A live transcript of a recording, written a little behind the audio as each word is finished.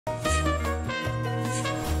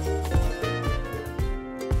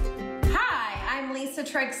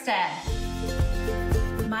Lisa Trigstead.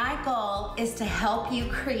 My goal is to help you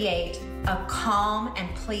create a calm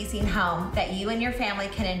and pleasing home that you and your family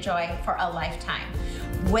can enjoy for a lifetime.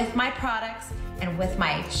 With my products and with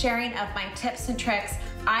my sharing of my tips and tricks,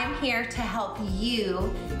 I'm here to help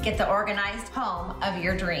you get the organized home of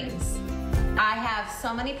your dreams. I have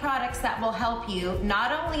so many products that will help you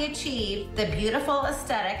not only achieve the beautiful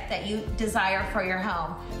aesthetic that you desire for your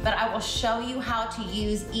home, but I will show you how to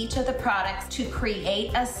use each of the products to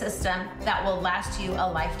create a system that will last you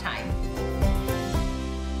a lifetime.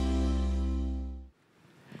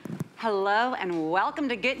 Hello and welcome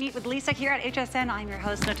to Get Neat with Lisa here at HSN. I'm your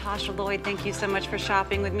host, Natasha Lloyd. Thank you so much for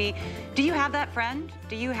shopping with me. Do you have that friend?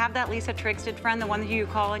 Do you have that Lisa Trigstead friend, the one that you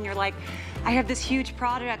call and you're like, I have this huge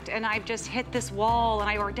product and I've just hit this wall and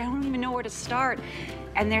I don't even know where to start.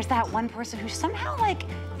 And there's that one person who's somehow like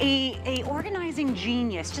a organizing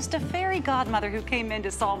genius, just a fairy godmother who came in to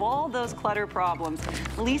solve all those clutter problems.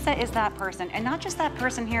 Lisa is that person, and not just that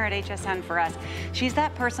person here at HSN for us. She's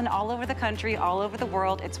that person all over the country, all over the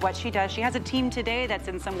world. It's what she does. She has a team today that's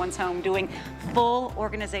in someone's home doing full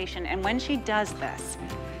organization. And when she does this,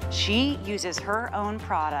 she uses her own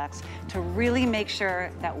products to really make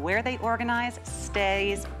sure that where they organize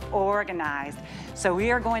stays organized. So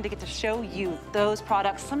we are going to get to show you those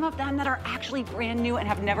products, some of them that are actually brand new and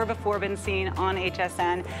have never before been seen on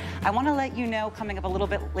HSN. I want to let you know, coming up a little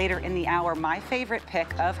bit later in the hour, my favorite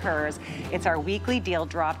pick of hers. It's our weekly deal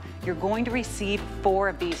drop. You're going to receive 4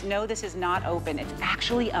 of these. No, this is not open. It's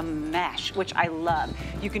actually a mesh, which I love.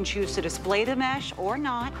 You can choose to display the mesh or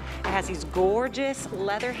not. It has these gorgeous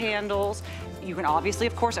leather handles. You can obviously,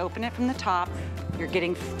 of course, open it from the top. You're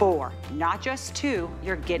getting 4, not just 2,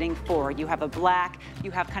 you're getting 4. You have a black,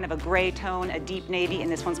 you have kind of a gray tone, a deep navy,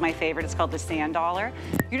 and this one's my favorite. It's called the Sand Dollar.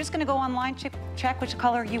 You're just gonna go online, check which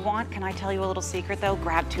color you want. Can I tell you a little secret though?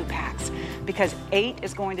 Grab 2 packs, because 8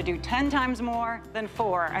 is going to do 10 times more than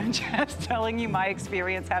 4. I'm just telling you my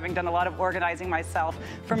experience, having done a lot of organizing myself,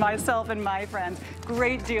 for myself and my friends.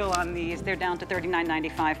 Great deal on these. They're down to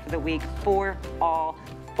 $39.95 for the week for all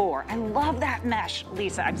 4. I love that mesh,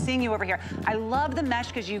 Lisa. I'm seeing you over here. I love the mesh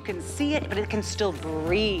because you can see it, but it can still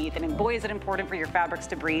breathe. And boy, is it important for your fabrics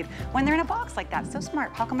to breathe when they're in a box like that. So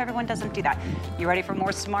smart. How come everyone doesn't do that? You ready for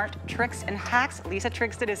more smart tricks and hacks? Lisa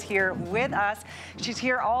Trigstead is here with us. She's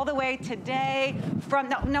here all the way today from,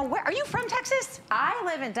 where are you from, Texas? I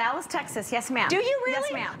live in Dallas, Texas. Yes, ma'am. Do you really?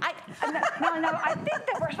 Yes, ma'am. No, I think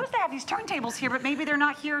that we're supposed to have these turntables here, but maybe they're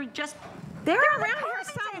not here just. They're around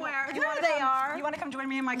here somewhere. There they are. You want to come join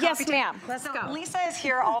me in my coffee? Yes, ma'am. Let's go. Lisa is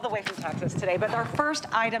here all the way from Texas today, but our first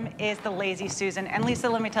item is the Lazy Susan. And Lisa,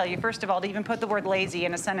 let me tell you, first of all, to even put the word lazy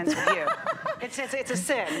in a sentence with you, it's a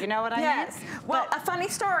sin. You know what I mean? Yes. Well, a funny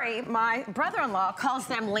story. My brother-in-law calls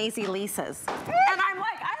them Lazy Lisas, and I'm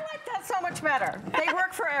like, I like that so much better. They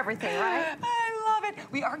work for everything, right? I love it.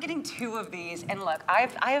 We are getting 2 of these, and look, I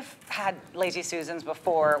have had Lazy Susans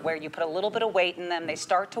before where you put a little bit of weight in them, they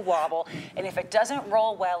start to wobble, and if it doesn't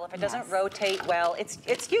roll well, if it doesn't rotate well,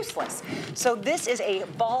 it's useless. So this is a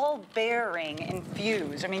ball bearing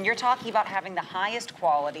infused. I mean, you're talking about having the highest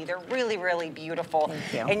quality. They're really, really beautiful.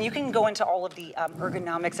 Thank you. And you can go into all of the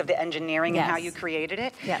ergonomics of the engineering and how you created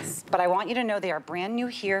it. Yes. But I want you to know they are brand new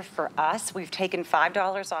here for us. We've taken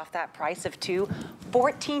 $5 off that price of 2,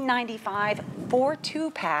 $14.95 for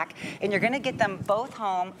 2-pack, and you're gonna get them both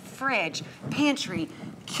home, fridge, pantry,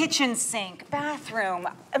 kitchen sink, bathroom.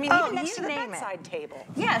 I mean, even next to the bedside table.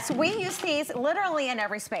 Yes, we use these literally in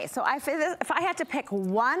every space. So if I had to pick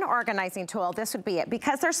one organizing tool, this would be it,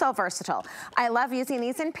 because they're so versatile. I love using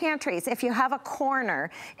these in pantries. If you have a corner,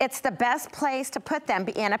 it's the best place to put them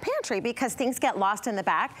in a pantry because things get lost in the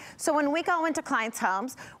back. So when we go into clients'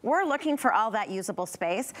 homes, we're looking for all that usable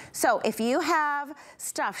space. So if you have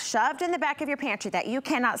stuff shoved in the back of your pantry that you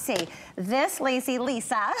cannot see, this Lazy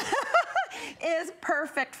Lisa is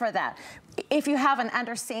perfect for that. If you have an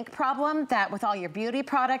under sink problem that with all your beauty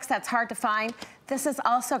products that's hard to find, this is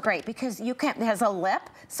also great because it has a lip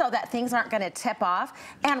so that things aren't going to tip off.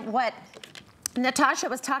 And what Natasha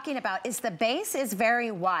was talking about is the base is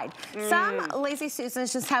very wide. Some Lazy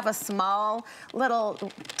Susans just have a small little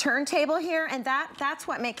turntable here, and that's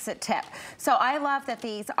what makes it tip. So I love that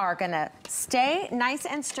these are gonna stay nice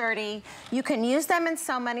and sturdy. You can use them in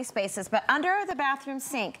so many spaces, but under the bathroom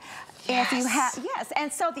sink, if you have,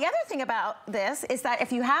 and so the other thing about this is that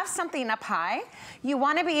if you have something up high, you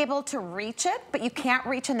want to be able to reach it, but you can't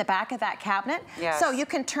reach in the back of that cabinet. So you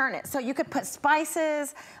can turn it. So you could put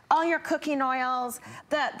spices, all your cooking oils,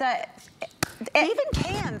 Even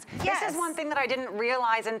cans. Yes. This is one thing that I didn't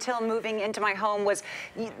realize until moving into my home was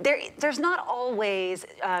there's not always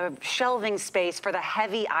shelving space for the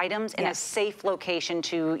heavy items in a safe location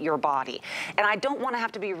to your body. And I don't want to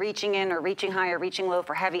have to be reaching in or reaching high or reaching low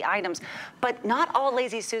for heavy items, but not all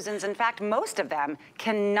Lazy Susans, in fact, most of them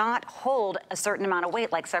cannot hold a certain amount of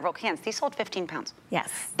weight like several cans. These hold 15 pounds. Yes.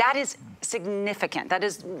 That is significant. That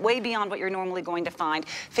is way beyond what you're normally going to find.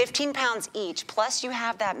 15 pounds each, plus you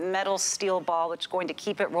have that metal steel ball, which is going to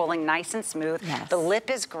keep it rolling nice and smooth. Yes. The lip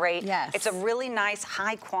is great. Yes. It's a really nice,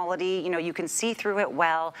 high quality, you know, you can see through it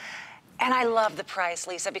well. And I love the price,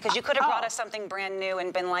 Lisa, because you could have brought us something brand new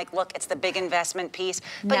and been like, look, it's the big investment piece,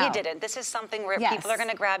 but you didn't. This is something where people are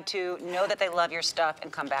gonna grab to, know that they love your stuff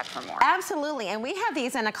and come back for more. Absolutely, and we had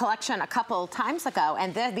these in a collection a couple times ago,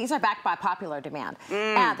 and these are backed by popular demand.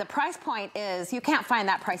 And the price point is, you can't find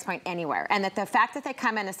that price point anywhere. And that the fact that they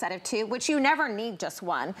come in a set of 2, which you never need just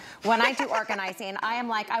one. When I do organizing, I am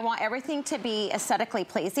like, I want everything to be aesthetically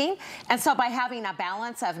pleasing. And so by having a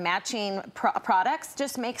balance of matching products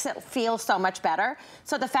just makes it feel so much better.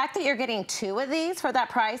 So the fact that you're getting 2 of these for that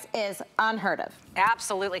price is unheard of.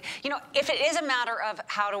 Absolutely. You know, if it is a matter of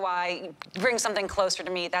how do I bring something closer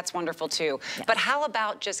to me, that's wonderful too. Yes. But how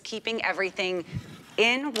about just keeping everything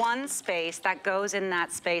in one space that goes in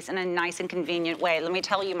that space in a nice and convenient way? Let me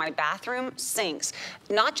tell you, my bathroom sinks,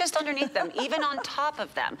 not just underneath them, even on top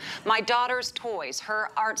of them. My daughter's toys, her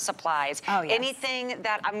art supplies, anything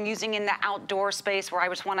that I'm using in the outdoor space where I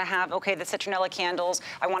just want to have, okay, the citronella candles,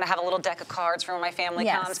 I want to have a little deck of cards for when my family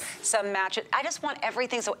comes, some matches. I just want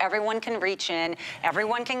everything so everyone can reach in,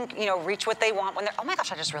 everyone can, you know, reach what they want when they're, oh my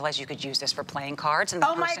gosh, I just realized you could use this for playing cards and the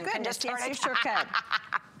person can just turn yes, it. you sure could.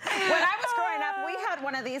 When I was growing up, we had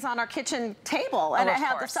one of these on our kitchen table, and it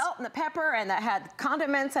had the salt and the pepper, and it had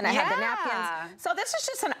condiments, and it had the napkins. So this is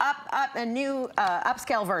just a new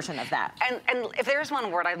upscale version of that. And if there's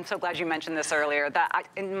one word, I'm so glad you mentioned this earlier, that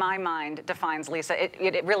in my mind defines, Lisa,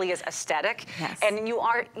 it really is aesthetic. Yes. And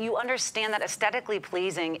you understand that aesthetically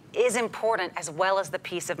pleasing is important as well as the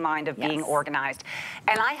peace of mind of being organized.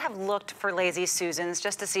 And I have looked for Lazy Susans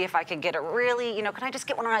just to see if I could get it really, you know, can I just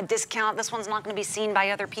get one on a discount? This one's not going to be seen by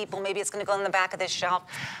other people. Maybe it's going to go in the back of this shelf.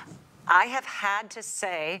 I have had to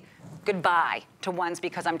say goodbye to ones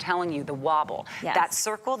because I'm telling you, the wobble. Yes. That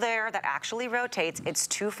circle there that actually rotates, it's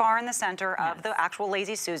too far in the center of the actual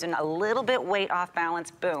Lazy Susan, a little bit weight off balance,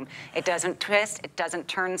 boom. It doesn't twist, it doesn't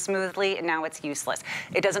turn smoothly, and now it's useless.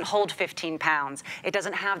 It doesn't hold 15 pounds. It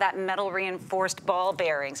doesn't have that metal reinforced ball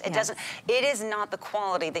bearings. It doesn't, it is not the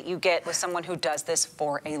quality that you get with someone who does this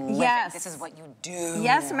for a living. Yes. This is what you do.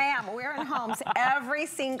 Yes, ma'am. We're in homes every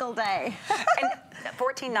single day. And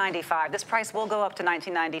 $14.95. This price will go up to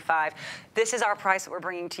 $19.95. This is our price that we're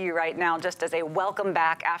bringing to you right now, just as a welcome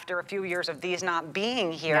back after a few years of these not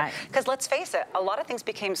being here. Because let's face it, a lot of things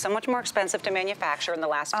became so much more expensive to manufacture in the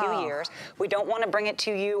last few years. We don't want to bring it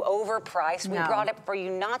to you overpriced. We brought it for you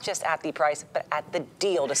not just at the price, but at the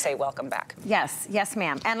deal to say welcome back. Yes, yes,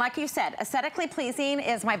 ma'am. And like you said, aesthetically pleasing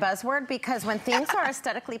is my buzzword, because when things are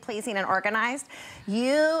aesthetically pleasing and organized,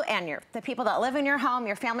 you and the people that live in your home,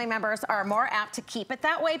 your family members, are more apt to keep it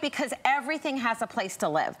that way because everything has a place to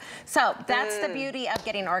live. So that's the beauty of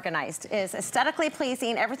getting organized, is aesthetically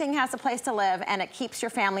pleasing, everything has a place to live, and it keeps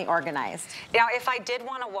your family organized. Now, if I did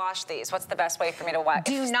want to wash these, what's the best way for me to wash?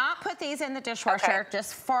 Do not put these in the dishwasher,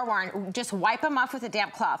 just forewarn, just wipe them off with a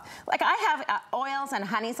damp cloth. Like I have oils and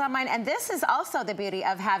honeys on mine, and this is also the beauty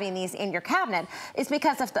of having these in your cabinet, is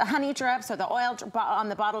because if the honey drips or the oil on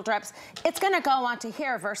the bottle drips, it's gonna go onto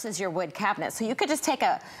here versus your wood cabinet. So you could just take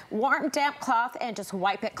a warm, damp cloth and just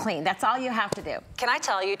wipe it clean. That's all you have to do. Can I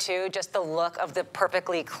tell you too, just the look of the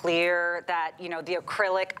perfectly clear, that, you know, the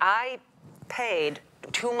acrylic, I paid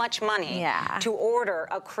too much money to order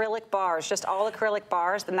acrylic bars, just all acrylic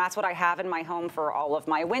bars, then that's what I have in my home for all of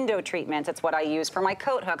my window treatments. It's what I use for my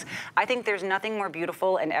coat hooks. I think there's nothing more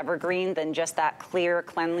beautiful and evergreen than just that clear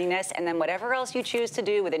cleanliness, and then whatever else you choose to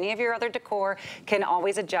do with any of your other decor can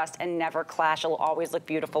always adjust and never clash. It'll always look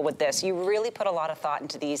beautiful with this. You really put a lot of thought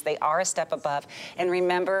into these. They are a step above, and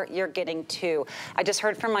remember, you're getting 2. I just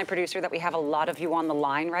heard from my producer that we have a lot of you on the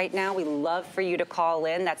line right now. We love for you to call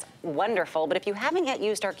in. That's wonderful, but if you haven't yet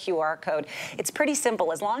used our QR code, it's pretty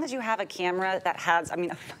simple. As long as you have a camera that has, I mean,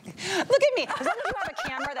 look at me. As long as you have a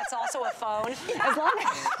camera that's also a phone, as long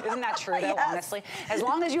as, isn't that true though, honestly? As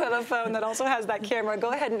long as you have a phone that also has that camera,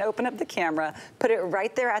 go ahead and open up the camera, put it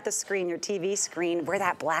right there at the screen, your TV screen, where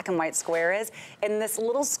that black and white square is, and this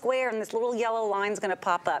little square and this little yellow line is gonna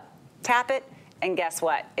pop up. Tap it, And guess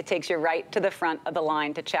what? It takes you right to the front of the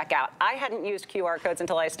line to check out. I hadn't used QR codes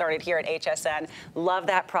until I started here at HSN. Love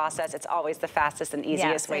that process. It's always the fastest and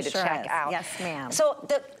easiest way to check out. Yes, ma'am. So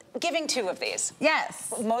giving 2 of these.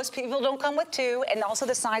 Yes. Most people don't come with 2, and also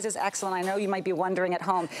the size is excellent. I know you might be wondering at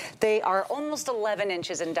home. They are almost 11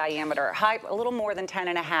 inches in diameter, height a little more than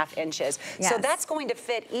 10.5 inches. Yes. So that's going to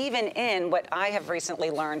fit even in what I have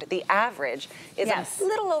recently learned. The average is a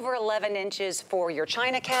little over 11 inches for your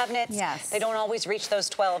china cabinets. Yes. They don't always reach those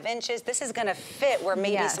 12 inches. This is going to fit where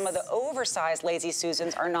maybe some of the oversized Lazy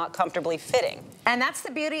Susans are not comfortably fitting. And that's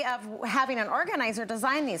the beauty of having an organizer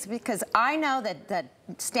design these, because I know that the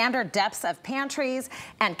standard depths of pantries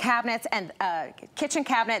and cabinets and kitchen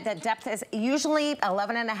cabinet, the depth is usually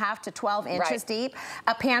 11.5 to 12 inches deep.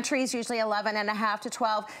 A pantry is usually 11.5 to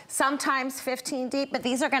 12, sometimes 15 deep, but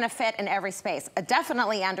these are going to fit in every space.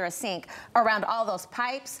 Definitely under a sink, around all those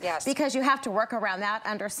pipes, because you have to work around that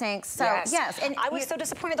under sinks. So yes. And I was so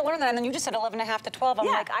disappointed to learn that, and then you just said 11.5 to 12. I'm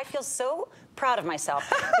like, I feel so proud of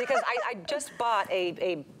myself because I just bought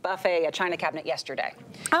a buffet, a china cabinet yesterday.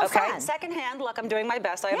 Oh, fun. Secondhand, look, I'm doing my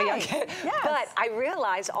best. I have a young kid. But I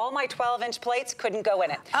realized all my 12-inch plates couldn't go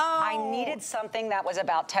in it. I needed something that was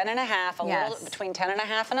about 10.5, a little between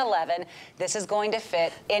 10.5 and 11. This is going to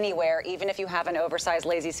fit anywhere, even if you have an oversized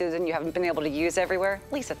Lazy Susan you haven't been able to use everywhere.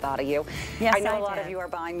 Lisa thought of you. Yes, I know a lot of you are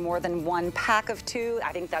buying more than 1 pack of 2.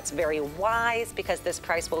 I think that's very wise because this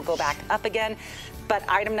price will go back up again. But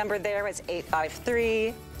item number there is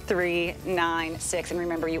 853396. And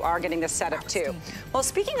remember, you are getting the set of 2. Well,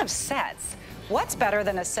 speaking of sets, what's better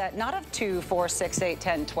than a set, not of 2, 4, 6, 8,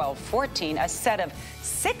 10, 12, 14, a set of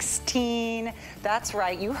 16. That's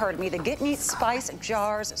right, you heard me. The Get Meat Spice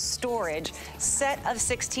Jars Storage set of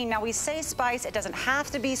 16. Now we say spice, it doesn't have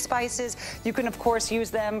to be spices. You can of course use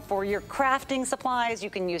them for your crafting supplies. You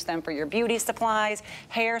can use them for your beauty supplies,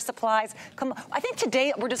 hair supplies. Come on, I think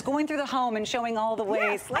today we're just going through the home and showing all the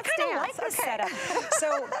ways. Let's I kind of like this setup.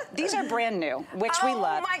 So these are brand new, which we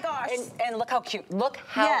love. Oh my gosh. And look how cute. Look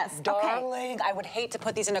how darling. I would hate to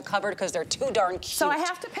put these in a cupboard because they're too darn cute. So I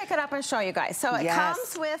have to pick it up and show you guys. So it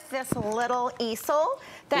comes with this little easel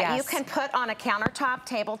that you can put on a countertop,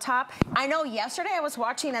 tabletop. I know yesterday I was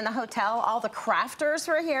watching in the hotel, all the crafters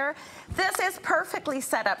were here. This is perfectly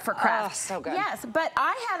set up for craft. Oh, so good. Yes, but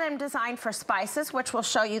I had them designed for spices, which we'll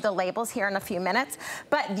show you the labels here in a few minutes.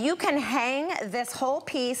 But you can hang this whole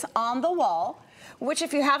piece on the wall, which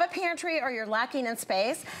if you have a pantry or you're lacking in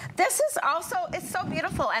space, this is also, it's so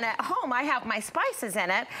beautiful. And at home, I have my spices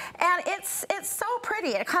in it, and it's so pretty.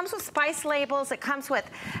 It comes with spice labels. It comes with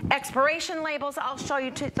expiration labels. I'll show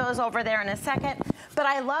you those over there in a second. But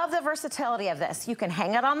I love the versatility of this. You can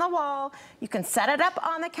hang it on the wall. You can set it up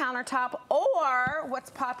on the countertop, or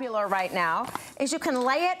what's popular right now is you can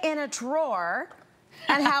lay it in a drawer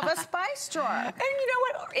and have a spice drawer. And you know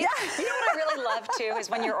what? You know what I really love too is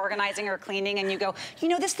when you're organizing or cleaning and you go, you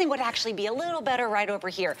know, this thing would actually be a little better right over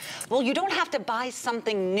here. Well, you don't have to buy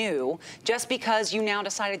something new just because you now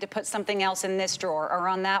decided to put something else in this drawer or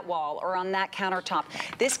on that wall or on that countertop.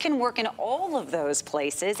 This can work in all of those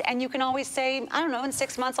places, and you can always say, I don't know, in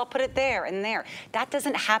 6 months I'll put it there and there. That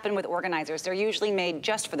doesn't happen with organizers. They're usually made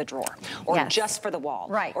just for the drawer or just for the wall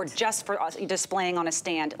or just for displaying on a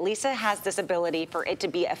stand. Lisa has this ability for it to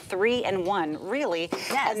be a 3-in-1, really.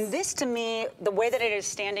 And this, to me, the way that it is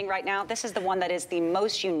standing right now, this is the one that is the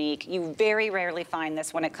most unique. You very rarely find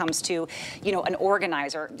this when it comes to, you know, an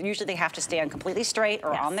organizer. Usually they have to stand completely straight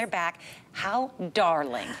or on their back. How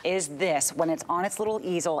darling is this when it's on its little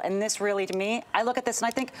easel? And this really, to me, I look at this and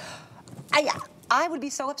I think, I would be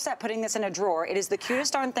so upset putting this in a drawer. It is the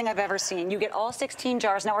cutest darn thing I've ever seen. You get all 16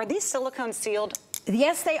 jars. Now, are these silicone sealed?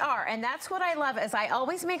 Yes, they are, and that's what I love is I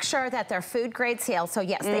always make sure that they're food grade sealed. So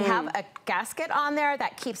yes, they have a gasket on there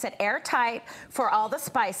that keeps it airtight for all the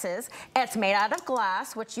spices. It's made out of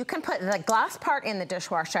glass, which you can put the glass part in the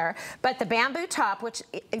dishwasher, but the bamboo top, which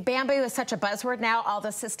bamboo is such a buzzword now, all the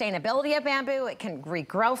sustainability of bamboo, it can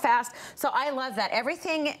regrow fast. So I love that.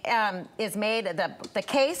 Everything is made, the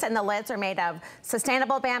case and the lids are made of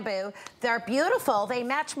sustainable bamboo. They're beautiful. They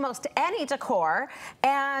match most any decor,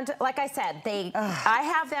 and like I said, I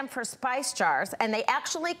have them for spice jars, and they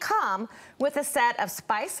actually come with a set of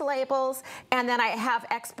spice labels, and then I have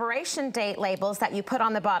expiration date labels that you put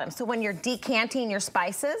on the bottom. So when you're decanting your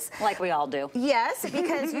spices, like we all do. Yes,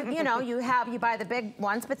 because you know, you buy the big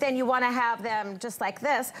ones, but then you want to have them just like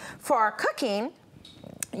this for cooking.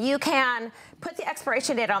 You can put the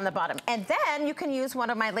expiration date on the bottom. And then you can use one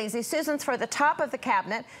of my Lazy Susans for the top of the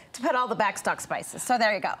cabinet to put all the backstock spices. So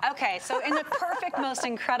there you go. Okay, so in the perfect, most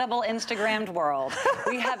incredible Instagrammed world,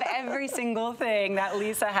 we have every single thing that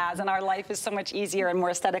Lisa has, and our life is so much easier and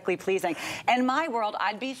more aesthetically pleasing. In my world,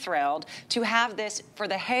 I'd be thrilled to have this for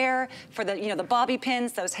the hair, for the, you know, the bobby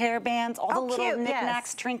pins, those hair bands, all the little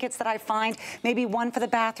knickknacks, trinkets that I find, maybe one for the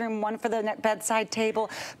bathroom, one for the bedside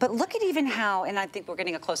table. But look at even how, and I think we're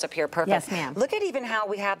getting a close-up here, perfect. Yes, ma'am. Look at even how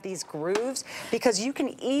we have these grooves, because you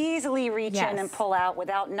can easily reach in and pull out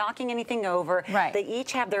without knocking anything over. Right. They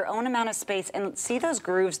each have their own amount of space, and see those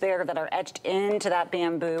grooves there that are etched into that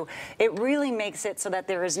bamboo. It really makes it so that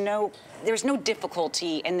there's no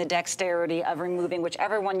difficulty in the dexterity of removing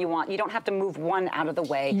whichever one you want. You don't have to move one out of the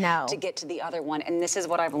way to get to the other one. And this is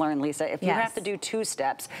what I've learned, Lisa. If you have to do 2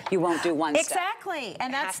 steps, you won't do 1 step. Exactly,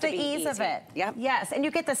 and that's the ease of it. Yep. Yes, and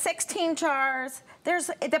you get the 16 jars.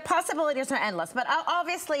 The possibilities are endless, but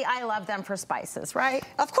obviously I love them for spices, right?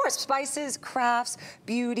 Of course, spices, crafts,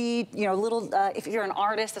 beauty, you know, little, if you're an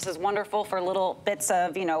artist, this is wonderful for little bits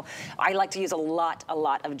of, you know, I like to use a lot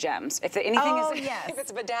of gems. If anything if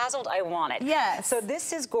it's bedazzled, I want it. Yes. So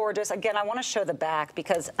this is gorgeous. Again, I want to show the back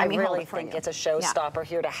because I really think it's a showstopper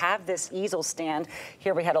here to have this easel stand.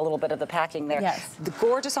 Here we had a little bit of the packing there. Yes. The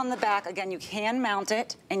gorgeous on the back. Again, you can mount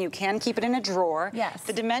it and you can keep it in a drawer. Yes.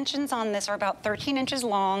 The dimensions on this are about 13 inches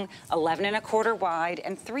long, 11 1/4 wide,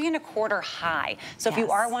 and 3 1/4 high. So if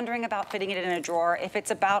you are wondering about fitting it in a drawer, if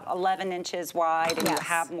it's about 11 inches wide and you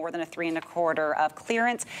have more than a 3 1/4 of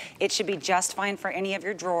clearance, it should be just fine for any of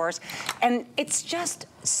your drawers. And it's just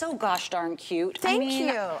so gosh darn cute. Thank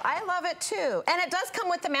you. I love it too. And it does come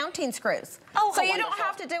with the mounting screws. Oh, so you don't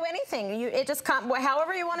have to do anything. It just comes,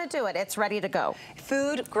 however you want to do it, it's ready to go.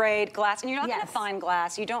 Food grade glass, and you're not going to find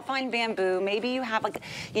glass. You don't find bamboo. Maybe you have, like,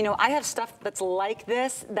 you know, I have stuff that's like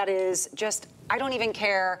this that is just, I don't even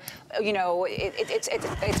care, you know,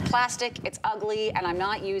 it's plastic, it's ugly, and I'm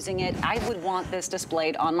not using it. I would want this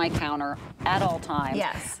displayed on my counter at all times.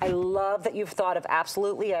 Yes. I love that you've thought of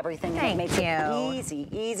absolutely everything, and it makes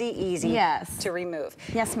it easy to remove.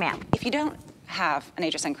 Yes, ma'am. If you don't have an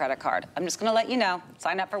HSN credit card, I'm just gonna let you know,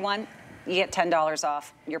 sign up for one, you get $10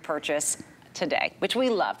 off your purchase today, which we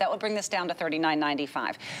love. That would bring this down to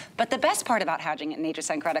 $39.95. But the best part about having an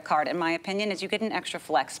HSN credit card, in my opinion, is you get an extra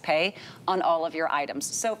flex pay on all of your items.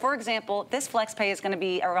 So for example, this flex pay is gonna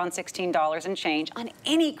be around $16 and change on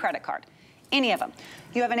any credit card, any of them.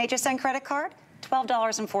 You have an HSN credit card,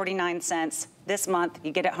 $12.49. This month,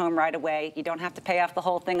 you get it home right away. You don't have to pay off the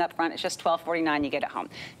whole thing up front. It's just $12.49, you get it home.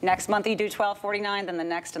 Next month, you do $12.49, then the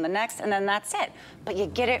next, and then that's it. But you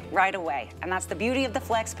get it right away. And that's the beauty of the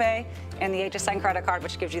flex pay and the HSN credit card,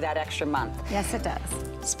 which gives you that extra month. Yes, it does.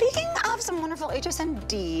 Speaking of some wonderful HSN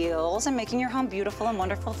deals and making your home beautiful and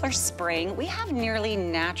wonderful for spring, we have nearly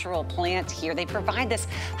natural plants here. They provide this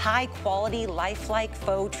high quality, lifelike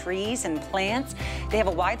faux trees and plants. They have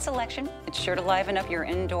a wide selection. It's sure to liven up your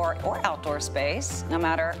indoor or outdoor space, no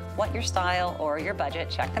matter what your style or your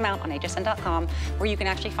budget. Check them out on hsn.com, where you can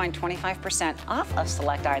actually find 25% off of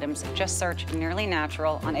select items. Just search Nearly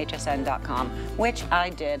Natural on hsn.com, which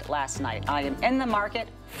I did last night. I am in the market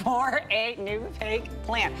for a new fake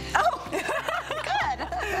plant. Oh,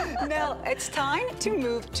 good. Now, it's time to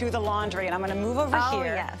move to the laundry, and I'm gonna move over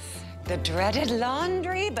here. Yes. The dreaded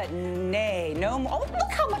laundry, but nay, no more. Oh,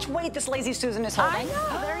 look how much weight this Lazy Susan is holding. I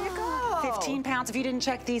know, there you go. 15 pounds, if you didn't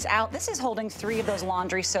check these out. This is holding 3 of those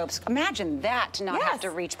laundry soaps. Imagine that, to not have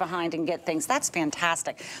to reach behind and get things. That's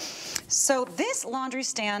fantastic. So this laundry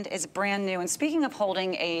stand is brand new, and speaking of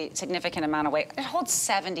holding a significant amount of weight, it holds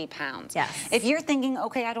 70 pounds. Yes. If you're thinking,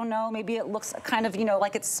 okay, I don't know, maybe it looks kind of, you know,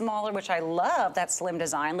 like it's smaller, which I love that slim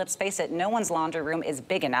design. Let's face it, no one's laundry room is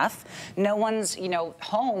big enough. No one's, you know,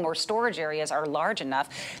 home or storage areas are large enough.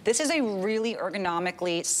 This is a really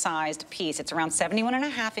ergonomically sized piece. It's around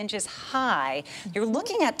 71.5 inches high. You're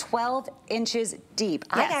looking at 12 inches deep.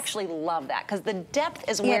 I actually love that, because the depth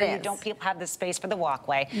is where you don't have the space for the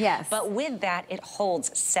walkway. Yes. But with that, it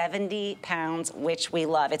holds 70 pounds, which we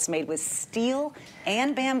love. It's made with steel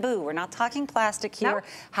and bamboo. We're not talking plastic here. Nope.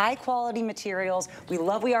 High quality materials. We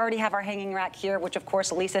already have our hanging rack here, which of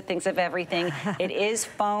course Lisa thinks of everything. It is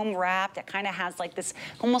foam wrapped. It kind of has like this,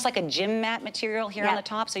 almost like a gym mat material here on the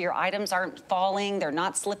top, so your items aren't falling, they're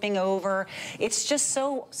not slipping over. It's just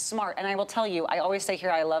so smart. And I will tell you, I always say here,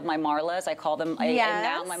 I love my Marlas. I call them, and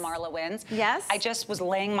now my Marla wins. Yes. I just was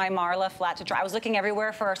laying my Marla flat to dry. I was looking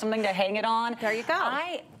everywhere for something to hang it on. There you go.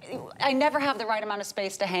 I never have the right amount of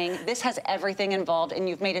space to hang. This has everything involved, and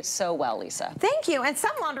you've made it so well, Lisa. Thank you. And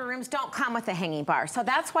some laundry rooms don't come with a hanging bar, so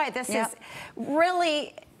that's why this is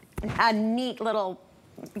really a neat little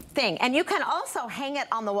thing. And you can also hang it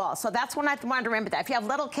on the wall. So that's when I wanted to remember that. If you have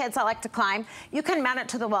little kids that like to climb, you can mount it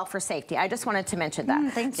to the wall for safety. I just wanted to mention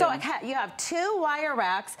that. Thank you. So you have 2 wire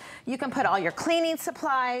racks. You can put all your cleaning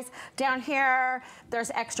supplies down here.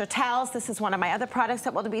 There's extra towels. This is one of my other products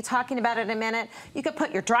that we'll be talking about in a minute. You could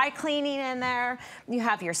put your dry cleaning in there. You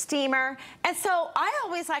have your steamer. And so I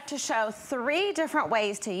always like to show 3 different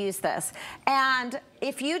ways to use this. And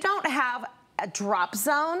if you don't have a drop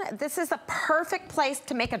zone, this is the perfect place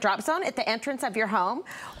to make a drop zone at the entrance of your home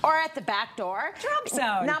or at the back door. Drop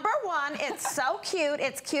zone. Number 1, it's so cute.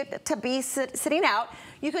 It's cute to be sitting out.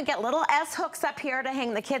 You can get little S hooks up here to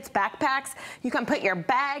hang the kids' backpacks. You can put your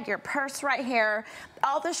bag, your purse right here.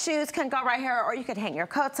 All the shoes can go right here, or you could hang your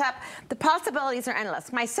coats up. The possibilities are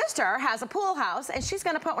endless. My sister has a pool house, and she's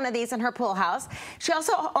gonna put one of these in her pool house. She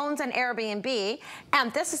also owns an Airbnb,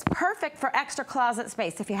 and this is perfect for extra closet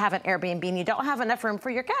space if you have an Airbnb and you don't have enough room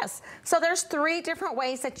for your guests. So there's 3 different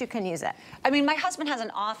ways that you can use it. I mean, my husband has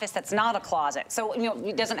an office that's not a closet. So, you know,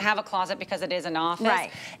 he doesn't have a closet because it is an office.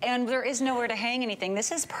 Right. And there is nowhere to hang anything.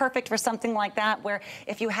 This is perfect for something like that, where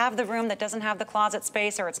if you have the room that doesn't have the closet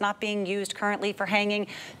space or it's not being used currently for hanging,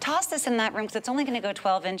 toss this in that room because it's only going to go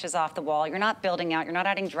 12 inches off the wall. You're not building out. You're not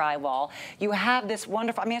adding drywall. You have this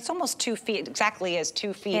wonderful, I mean, it's almost 2 feet, exactly as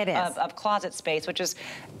 2 feet of closet space, which is,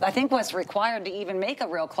 I think, what's required to even make a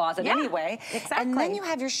real closet anyway. Exactly. And then you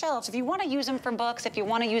have your shelves. If you want to use them for books, if you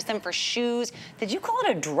want to use them for shoes, did you call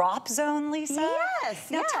it a drop zone, Lisa? Yes,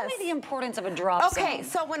 Now tell me the importance of a drop zone. Okay,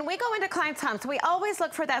 so when we go into clients' homes, we always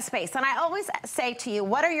look for that space. And I always say to you,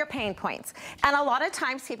 what are your pain points? And a lot of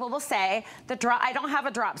times people will say, I don't have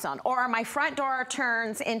a drop zone, or my front door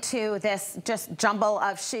turns into this just jumble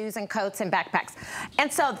of shoes and coats and backpacks.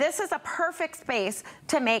 And so this is a perfect space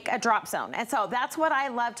to make a drop zone. And so that's what I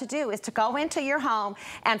love to do, is to go into your home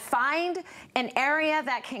and find an area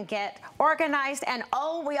that can get organized. And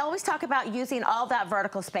we always talk about using all that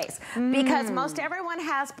vertical space because most everyone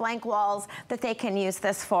has blank walls that they can use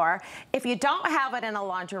this for. If you don't have it in a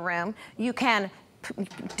laundry room, you can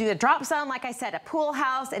do a drop zone, like I said, a pool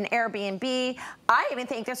house, an Airbnb. I even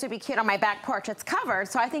think this would be cute on my back porch. It's covered,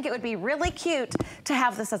 so I think it would be really cute to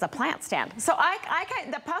have this as a plant stand. So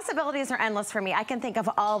the possibilities are endless for me. I can think of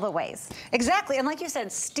all the ways. Exactly, and like you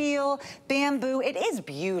said, steel, bamboo, it is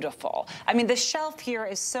beautiful. I mean, the shelf here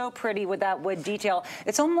is so pretty with that wood detail.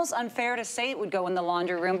 It's almost unfair to say it would go in the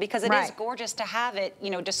laundry room because it is gorgeous to have it,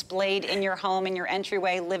 you know, displayed in your home, in your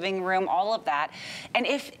entryway, living room, all of that. And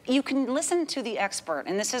if you can listen to the expert,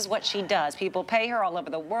 and this is what she does. People pay her all over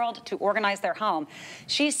the world to organize their home.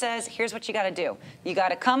 She says, here's what you got to do. You got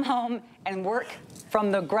to come home and work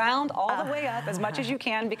from the ground all the way up as much as you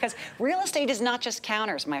can, because real estate is not just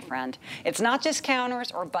counters, my friend. It's not just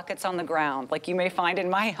counters or buckets on the ground like you may find in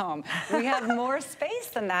my home. We have more space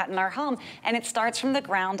than that in our home, and it starts from the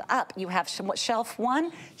ground up. You have shelf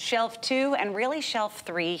 1, shelf 2, and really shelf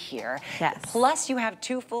 3 here. Yes. Plus you have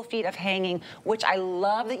 2 full feet of hanging, which I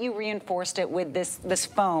love that you reinforced it with this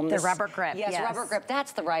foam. The rubber grip. Yes, rubber grip.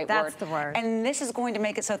 That's the right word. That's the word. And this is going to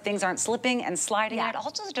make it so things aren't slipping and sliding. Yeah. It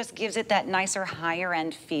also just gives it that nicer, higher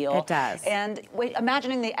end feel. It does. And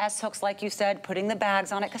imagining the S hooks, like you said, putting the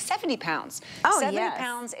bags on it, because 70 pounds. Oh, 70 yes.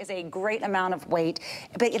 pounds is a great amount of weight,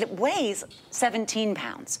 but it weighs 17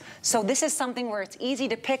 pounds. So this is something where it's easy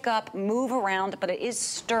to pick up, move around, but it is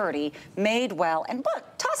sturdy, made well, and look,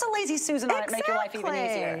 toss a Lazy Susan on it to make your life even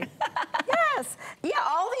easier. Yes. Yeah,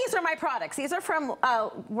 all these are my products. These are from,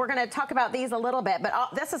 we're going to talk about these a little bit, but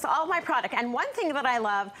this is all my product. And one thing that I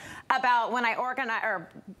love about when I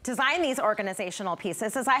design these organizational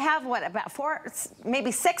pieces is I have, about 4,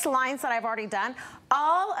 maybe 6 lines that I've already done.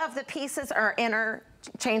 All of the pieces are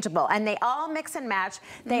interchangeable, and they all mix and match.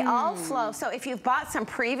 They all flow. So if you've bought some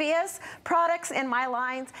previous products in my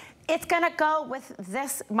lines, it's gonna go with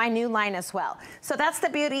my new line as well. So that's the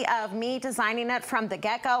beauty of me designing it from the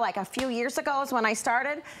get-go, like a few years ago is when I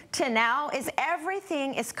started, to now is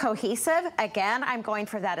everything is cohesive. Again, I'm going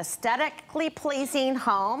for that aesthetically pleasing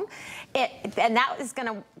home. And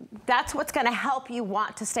that's what's gonna help you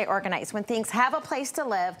want to stay organized. When things have a place to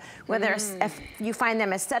live, whether if you find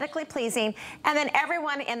them aesthetically pleasing, and then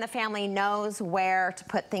everyone in the family knows where to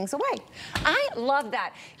put things away. I love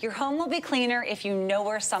that. Your home will be cleaner if you know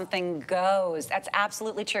where something goes. That's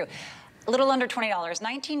absolutely true. A little under $20,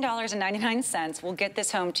 $19.99 will get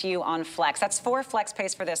this home to you on Flex. That's 4 Flex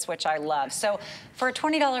pays for this, which I love. So for a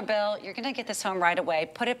 $20 bill, you're gonna get this home right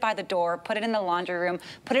away, put it by the door, put it in the laundry room,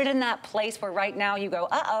 put it in that place where right now you go,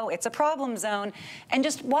 uh-oh, it's a problem zone, and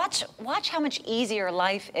just watch how much easier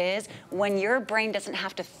life is when your brain doesn't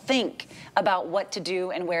have to think about what to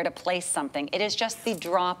do and where to place something. It is just the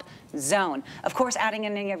drop zone. Of course, adding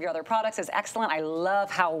in any of your other products is excellent. I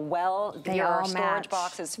love how well your storage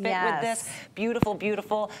boxes fit with this. Beautiful,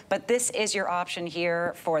 beautiful. But this is your option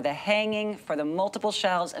here for the hanging, for the multiple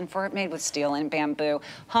shelves, and for it made with steel and bamboo.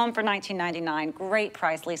 Home for $19.99. Great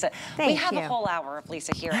price, Lisa. We have a whole hour of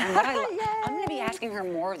Lisa here. And what I'm going to be asking her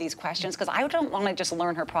more of these questions because I don't want to just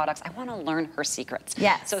learn her products. I want to learn her secrets.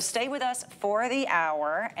 Yes. So stay with us for the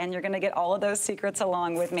hour, and you're going to get all of those secrets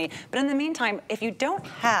along with me. But in the meantime, if you don't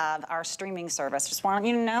have our streaming service, just want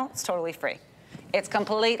you to know it's totally free. It's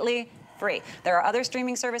completely free. There are other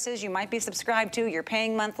streaming services you might be subscribed to. You're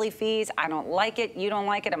paying monthly fees. I don't like it. You don't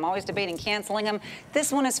like it. I'm always debating canceling them.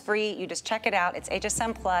 This one is free. You just check it out. It's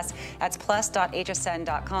HSN Plus. That's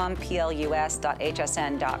plus.hsn.com,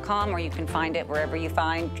 plus.hsn.com, or you can find it wherever you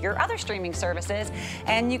find your other streaming services.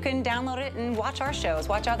 And you can download it and watch our shows,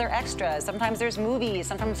 watch other extras. Sometimes there's movies.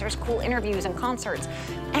 Sometimes there's cool interviews and concerts.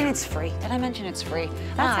 And it's free. Did I mention it's free?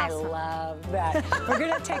 I love that. We're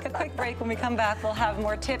going to take a quick break. When we come back, we'll have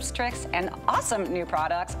more tips, tricks, and awesome new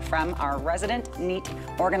products from our resident neat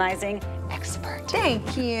organizing expert.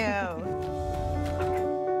 Thank you.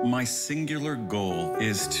 My singular goal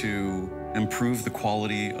is to improve the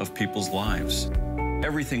quality of people's lives.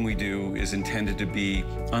 Everything we do is intended to be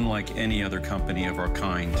unlike any other company of our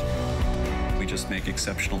kind. We just make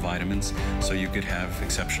exceptional vitamins so you could have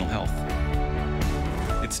exceptional health.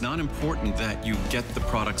 It's not important that you get the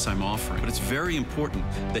products I'm offering, but it's very important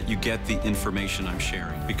that you get the information I'm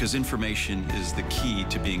sharing, because information is the key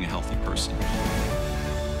to being a healthy person.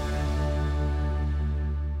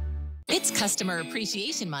 It's Customer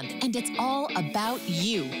Appreciation Month, and it's all about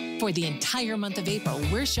you. For the entire month of April,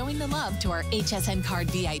 we're showing the love to our HSN Card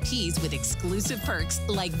VIPs with exclusive perks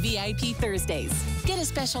like VIP Thursdays. Get a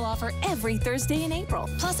special offer every Thursday in April,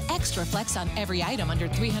 plus extra flex on every item under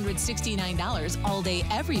 $369 all day,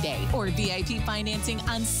 every day, or VIP financing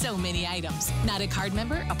on so many items. Not a card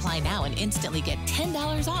member? Apply now and instantly get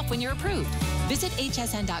 $10 off when you're approved. Visit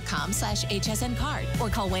hsn.com/HSN Card or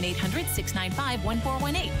call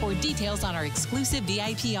 1-800-695-1418 for details on our exclusive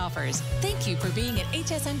VIP offers. Thank you for being at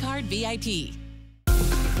HSN Card VIP.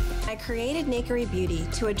 I created Nakery Beauty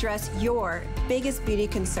to address your biggest beauty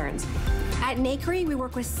concerns. At Nakery, we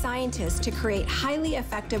work with scientists to create highly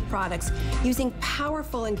effective products using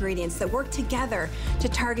powerful ingredients that work together to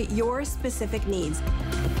target your specific needs.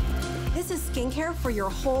 This is skincare for your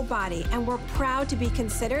whole body, and we're proud to be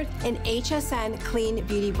considered an HSN clean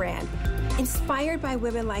beauty brand. Inspired by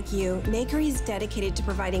women like you, Nakery is dedicated to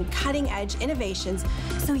providing cutting-edge innovations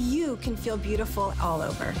so you can feel beautiful all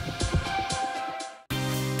over.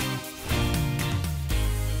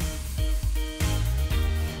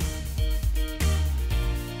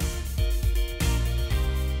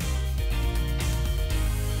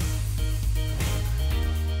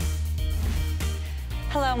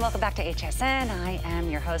 Hello and welcome back to HSN. I am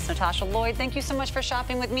your host, Natasha Lloyd. Thank you so much for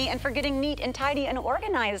shopping with me and for getting neat and tidy and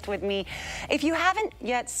organized with me. If you haven't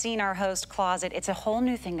yet seen our host closet, it's a whole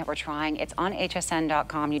new thing that we're trying. It's on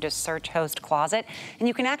hsn.com. You just search host closet and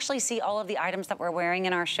you can actually see all of the items that we're wearing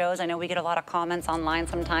in our shows. I know we get a lot of comments online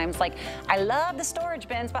sometimes like, I love the storage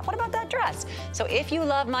bins, but what about that dress? So if you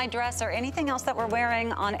love my dress or anything else that we're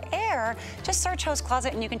wearing on air, just search host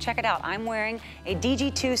closet and you can check it out. I'm wearing a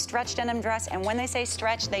DG2 stretch denim dress, and when they say stretch,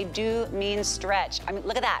 they do mean stretch. I mean,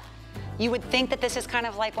 look at that. You would think that this is kind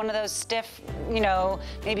of like one of those stiff, you know,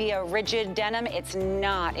 maybe a rigid denim. It's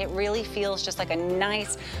not. It really feels just like a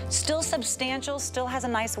nice, still substantial, still has a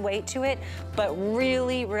nice weight to it, but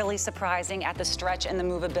really, really surprising at the stretch and the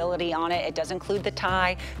movability on it. It does include the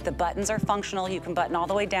tie. The buttons are functional. You can button all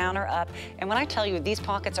the way down or up. And when I tell you, these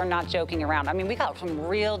pockets are not joking around. I mean, we got some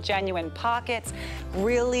real genuine pockets,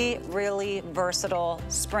 really, really versatile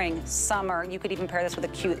spring, summer. You could even pair this with a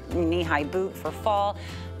cute knee-high boot for fall.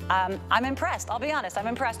 I'm impressed. I'll be honest, I'm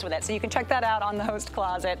impressed with it. So you can check that out on the host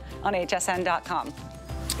closet on hsn.com.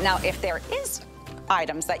 Now, if there is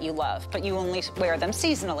items that you love, but you only wear them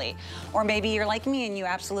seasonally, or maybe you're like me and you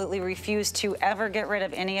absolutely refuse to ever get rid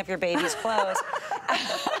of any of your baby's clothes,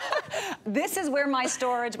 this is where my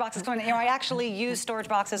storage boxes come in. You know, I actually use storage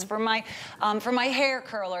boxes for my hair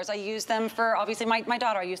curlers. I use them for, obviously, my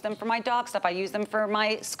daughter. I use them for my dog stuff. I use them for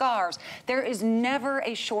my scarves. There is never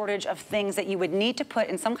a shortage of things that you would need to put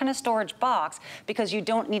in some kind of storage box because you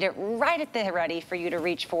don't need it right at the ready for you to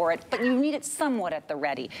reach for it, but you need it somewhat at the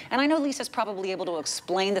ready. And I know Lisa's probably able to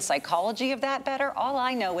explain the psychology of that better. All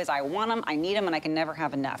I know is I want them, I need them, and I can never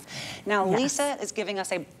have enough. Now, yes. Lisa is giving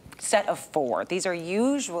us a set of 4. These are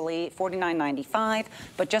usually $49.95,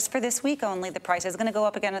 but just for this week only, the price is gonna go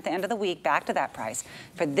up again at the end of the week, back to that price.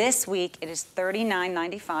 For this week, it is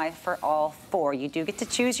 $39.95 for all 4. You do get to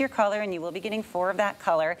choose your color, and you will be getting 4 of that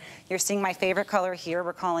color. You're seeing my favorite color here.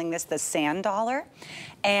 We're calling this the sand dollar.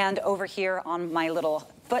 And over here on my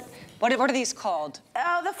little foot, what are these called?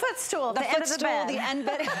 Oh, the footstool, the footstool, the end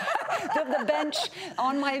bed, the bench.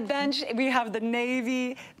 On my bench, we have the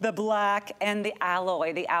navy, the black, and the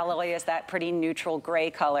alloy. The alloy is that pretty neutral gray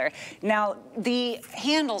color. Now, the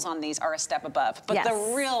handles on these are a step above, but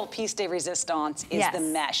the real piece de resistance is the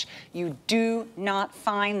mesh. You do not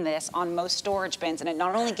find this on most storage bins, and it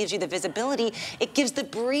not only gives you the visibility, it gives the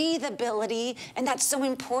breathability, and that's so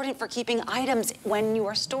important for keeping items when you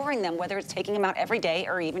are storing them, whether it's taking them out every day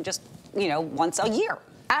or even just, you know, once a year.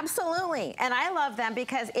 Absolutely, and I love them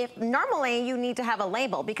because if normally you need to have a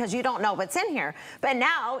label because you don't know what's in here, but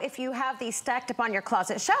now if you have these stacked up on your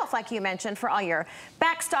closet shelf, like you mentioned, for all your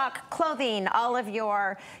backstock clothing, all of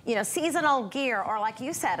your, you know, seasonal gear, or like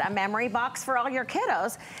you said, a memory box for all your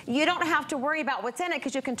kiddos, you don't have to worry about what's in it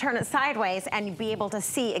because you can turn it sideways and be able to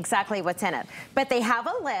see exactly what's in it. But they have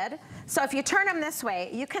a lid, so if you turn them this way,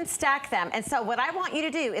 you can stack them. And so what I want you to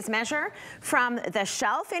do is measure from the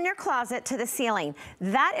shelf in your closet to the ceiling.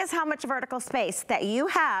 That is how much vertical space that you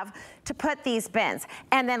have to put these bins.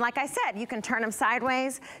 And then, like I said, you can turn them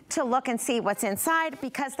sideways to look and see what's inside.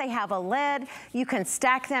 Because they have a lid, you can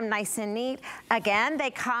stack them nice and neat. Again,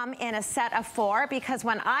 they come in a set of 4 because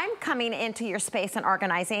when I'm coming into your space and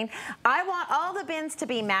organizing, I want all the bins to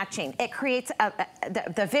be matching. It creates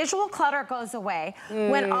the visual clutter goes away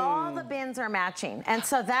when all the bins are matching. And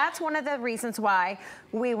so that's one of the reasons why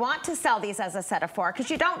we want to sell these as a set of 4, because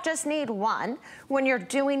you don't just need one when you're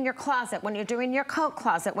doing your closet, when you're doing your coat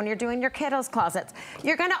closet, when you're doing your kiddos' closets.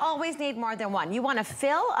 You're gonna always need more than one. You wanna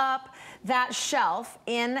fill up that shelf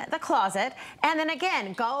in the closet, and then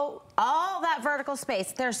again, go all that vertical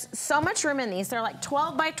space. There's so much room in these. They're like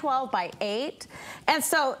 12 by 12 by 8, and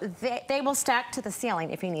so they will stack to the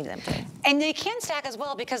ceiling if you need them to. And they can stack as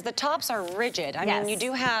well because the tops are rigid. I mean, you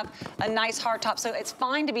do have a nice hard top, so it's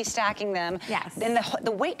fine to be stacking them. Yes. And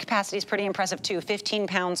the weight capacity is pretty impressive too, 15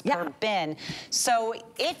 pounds per bin. So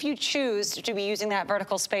if you choose to be using that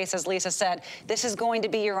vertical space, as Lisa said, this is going to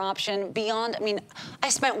be your option beyond, I mean, I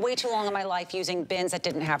spent way too long in my life using bins that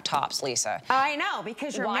didn't have tops, Lisa. I know,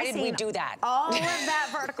 because you're Why missing did we do that? all of that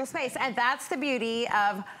vertical space, and that's the beauty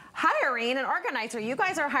of hiring an organizer. You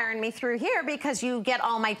guys are hiring me through here because you get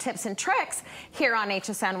all my tips and tricks here on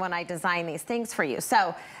HSN when I design these things for you.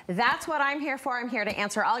 So that's what I'm here for. I'm here to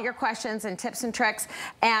answer all your questions and tips and tricks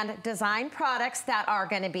and design products that are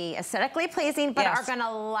going to be aesthetically pleasing but are going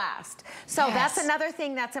to last. So that's another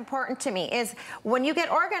thing that's important to me is when you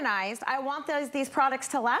get organized, I want these products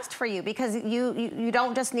to last for you because you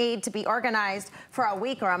don't just need to be organized for a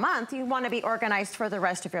week or a month. You want to be organized for the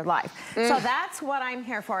rest of your life. So that's what I'm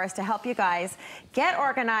here for, is to help you guys get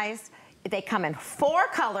organized. They come in 4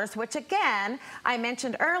 colors, which again, I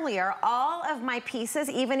mentioned earlier, all of my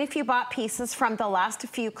pieces, even if you bought pieces from the last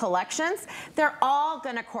few collections, they're all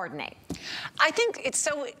gonna coordinate. I think it's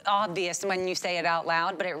so obvious when you say it out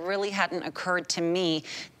loud, but it really hadn't occurred to me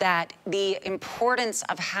that the importance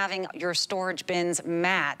of having your storage bins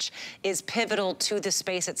match is pivotal to the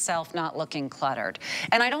space itself not looking cluttered.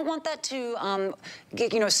 And I don't want that to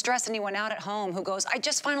stress anyone out at home who goes, I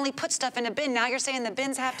just finally put stuff in a bin. Now you're saying the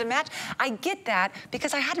bins have to match? I get that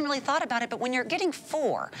because I hadn't really thought about it, but when you're getting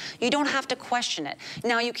 4, you don't have to question it.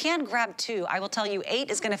 Now you can grab 2. I will tell you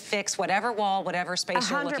 8 is gonna fix whatever wall, whatever space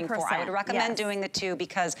you're looking for. I would recommend doing the 2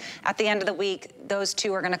 because at the end of the week, those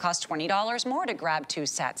 2 are gonna cost $20 more to grab 2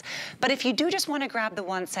 sets. But if you do just wanna grab the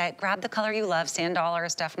 1 set, grab the color you love. Sand dollar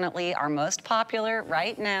is definitely our most popular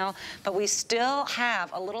right now, but we still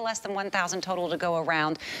have a little less than 1,000 total to go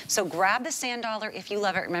around. So grab the sand dollar if you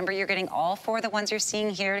love it. Remember, you're getting all 4 of the ones you're seeing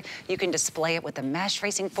here. You can display it with the mesh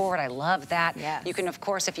facing forward. I love that. Yes. You can, of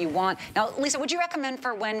course, if you want. Now, Lisa, would you recommend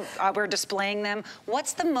for when we're displaying them,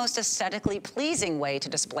 what's the most aesthetically pleasing way to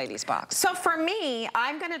display these boxes? So for me,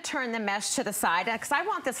 I'm gonna turn the mesh to the side because I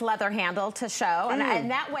want this leather handle to show. And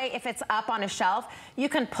that way, if it's up on a shelf, you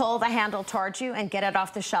can pull the handle towards you and get it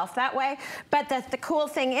off the shelf that way. But the cool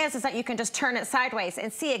thing is that you can just turn it sideways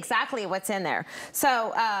and see exactly what's in there.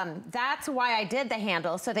 So that's why I did the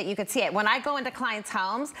handle, so that you could see it. When I go into clients'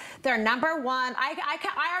 homes, they're number one, I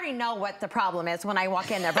already know what the problem is when I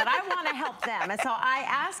walk in there, but I want to help them. And so I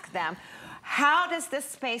ask them, how does this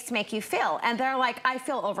space make you feel? And they're like, I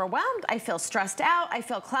feel overwhelmed, I feel stressed out, I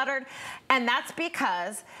feel cluttered. And that's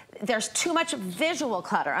because there's too much visual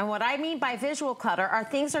clutter. And what I mean by visual clutter are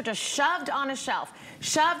things that are just shoved on a shelf,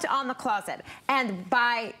 shoved on the closet. And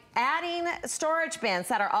by adding storage bins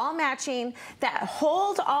that are all matching, that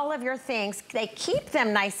hold all of your things, they keep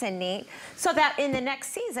them nice and neat, so that in the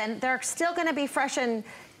next season, they're still gonna be fresh and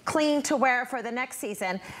clean to wear for the next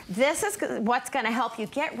season. This is what's gonna help you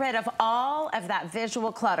get rid of all of that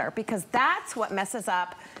visual clutter, because that's what messes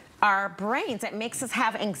up our brains. It makes us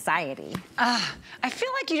have anxiety. I feel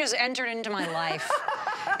like you just entered into my life.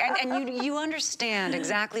 and you understand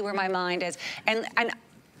exactly where my mind is. And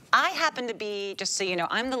I happen to be, just so you know,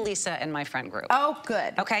 I'm the Lisa in my friend group. Oh,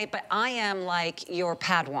 good. Okay, but I am like your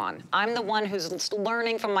Padawan. I'm the one who's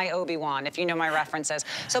learning from my Obi-Wan, if you know my references.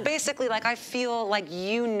 So basically, like, I feel like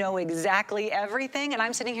you know exactly everything, and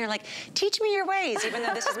I'm sitting here like, teach me your ways, even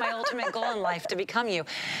though this is my ultimate goal in life, to become you.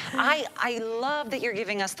 I love that you're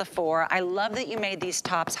giving us the 4. I love that you made these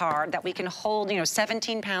tops hard, that we can hold, you know,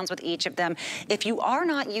 17 pounds with each of them. If you are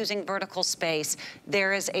not using vertical space,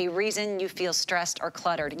 there is a reason you feel stressed or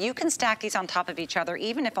cluttered. You can stack these on top of each other,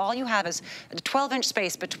 even if all you have is a 12-inch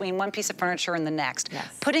space between one piece of furniture and the next.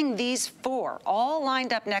 Yes. Putting these 4 all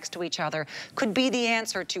lined up next to each other could be the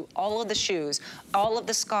answer to all of the shoes, all of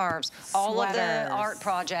the scarves, all of the art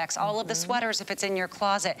projects, all of the sweaters if it's in your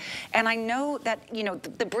closet. And I know that, you know,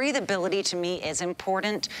 the breathability to me is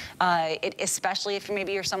important, especially if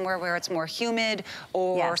maybe you're somewhere where it's more humid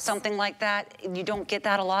or something like that. You don't get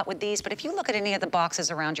that a lot with these, but if you look at any of the boxes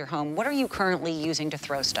around your home, what are you currently using to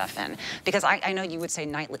throw stuff in? Because I know you would say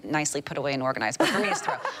nicely put away and organized, but for me it's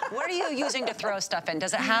throw. What are you using to throw stuff in?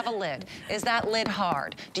 Does it have a lid? Is that lid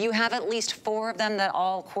hard? Do you have at least 4 of them that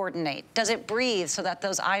all coordinate? Does it breathe so that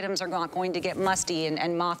those items are not going to get musty and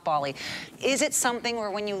mothbally? Is it something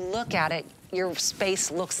where when you look at it, your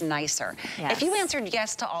space looks nicer? Yes. If you answered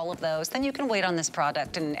yes to all of those, then you can wait on this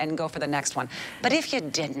product and go for the next one. But if you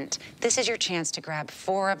didn't, this is your chance to grab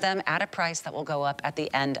 4 of them at a price that will go up at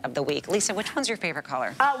the end of the week. Lisa, which one's your favorite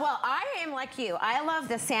color? Well, I am like you. I love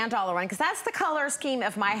the sand dollar one because that's the color scheme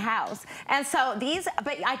of my house. And so these,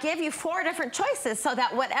 but I give you 4 different choices so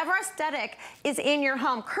that whatever aesthetic is in your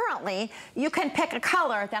home currently, you can pick a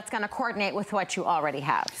color that's going to coordinate with what you already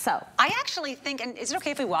have. So I actually think, and is it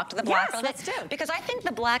okay if we walk to the black? Yes, let's do. Because I think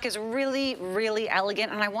the black is really, really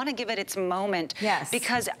elegant, and I want to give it its moment. Yes.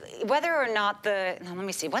 Because whether or not let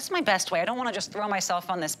me see, what's my best way? I don't want to just throw myself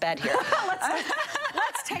on this bed here.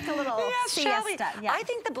 let's take a little siesta. Yeah. I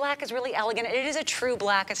think the black is really elegant. It is a true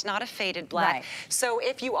black. It's not a faded black. Right. So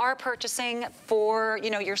if you are purchasing for, you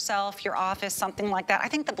know, yourself, your office, something like that, I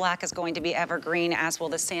think the black is going to be evergreen, as will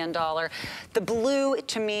the sand dollar. The blue,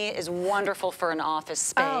 to me, is wonderful for an office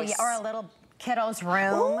space. Oh, yeah, or a little kiddo's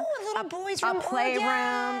room. Ooh, a little boy's room. A playroom.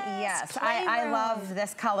 Yes, I love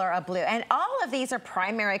this color of blue. And all of these are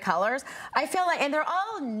primary colors. I feel like, and they're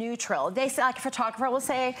all neutral. They say, like a photographer will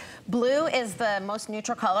say, blue is the most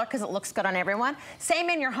neutral color because it looks good on everyone.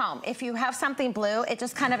 Same in your home. If you have something blue, it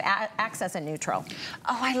just kind of acts as a neutral.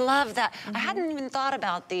 Oh, I love that. I hadn't even thought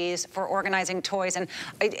about these for organizing toys, and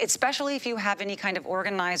especially if you have any kind of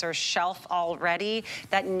organizer shelf already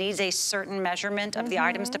that needs a certain measurement of the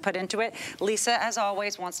items to put into it. Lisa, as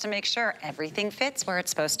always, wants to make sure everything fits where it's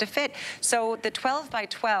supposed to fit. So the 12 by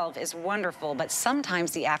 12 is wonderful, but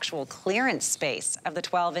sometimes the actual clearance space of the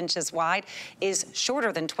 12 inches wide is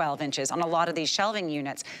shorter than 12 inches on a lot of these shelving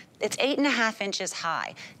units. It's 8.5 inches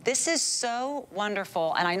high. This is so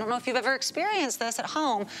wonderful, and I don't know if you've ever experienced this at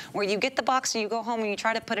home, where you get the box and you go home and you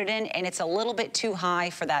try to put it in and it's a little bit too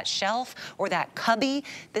high for that shelf or that cubby.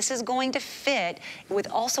 This is going to fit with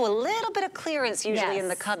also a little bit of clearance usually in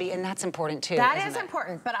the cubby, and that's important too. That is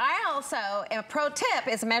important, but I also, a pro tip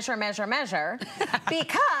is measure, measure, measure,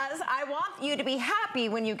 because I want you to be happy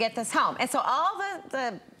when you get this home. And so all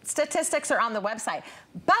the statistics are on the website.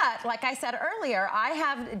 But like I said earlier, I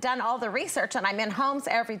have done all the research and I'm in homes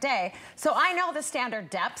every day. So I know the standard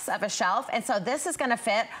depths of a shelf. And so this is gonna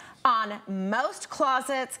fit on most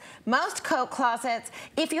closets, most coat closets.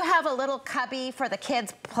 If you have a little cubby for the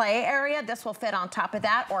kids' play area, this will fit on top of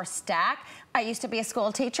that or stack. I used to be a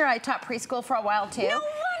school teacher. I taught preschool for a while too. No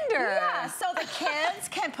wonder. Yeah, so the kids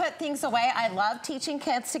can put things away. I love teaching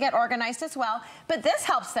kids to get organized as well, but this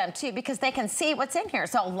helps them too because they can see what's in here.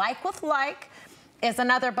 So like with like, is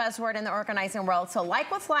another buzzword in the organizing world. So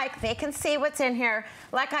like with like, they can see what's in here.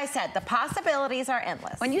 Like I said, the possibilities are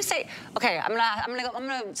endless. When you say, okay, I'm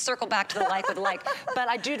gonna circle back to the like with like, but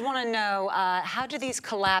I do want to know how do these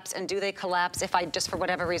collapse, and do they collapse if I just for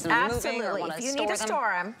whatever reason I'm moving or want to store them? Absolutely. If you need to store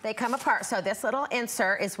them, they come apart. So this little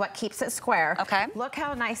insert is what keeps it square. Okay. Look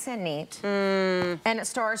how nice and neat. And it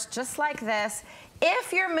stores just like this.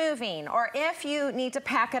 If you're moving, or if you need to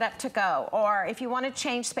pack it up to go, or if you want to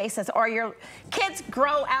change spaces, or your kids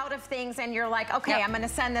grow out of things and you're like, okay, I'm going to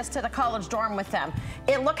send this to the college dorm with them.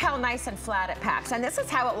 Look how nice and flat it packs. And this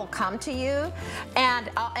is how it will come to you.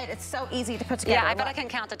 And it's so easy to put together. Yeah, I bet I can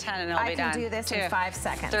count to 10 and it'll be done. I can do this in 5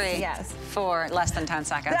 seconds. 3, 4, less than 10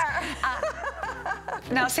 seconds.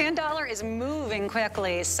 Now, sand dollar is moving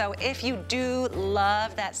quickly, so if you do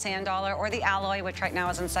love that sand dollar or the alloy, which right now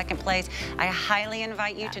is in second place, I highly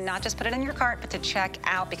invite you to not just put it in your cart, but to check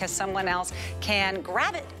out, because someone else can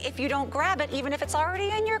grab it if you don't grab it, even if it's already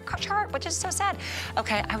in your cart, which is so sad.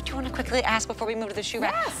 Okay, I do want to quickly ask before we move to the shoe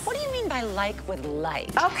rack, what do you mean by like with like?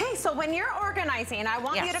 Okay, so when you're organizing, I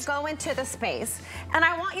want you to go into the space, and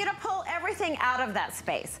I want you to pull everything out of that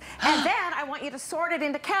space. And then I want you to sort it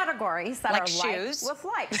into categories that are shoes. With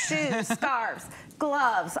like shoes, scarves,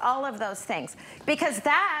 gloves, all of those things. Because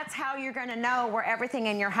that's how you're going to know where everything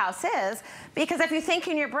in your house is. Because if you think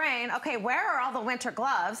in your brain, okay, where are all the winter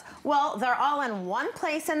gloves? Well, they're all in one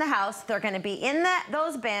place in the house. They're going to be in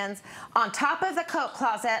those bins on top of the coat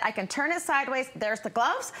closet. I can turn it sideways. There's the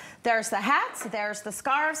gloves, there's the hats, there's the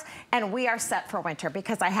scarves, and we are set for winter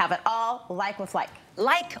because I have it all like with like.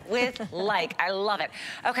 Like with like. I love it.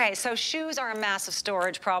 Okay, so shoes are a massive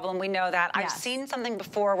storage problem. We know that. I've seen something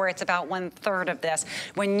before where it's about 1/3 of this.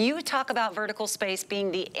 When you talk about vertical space being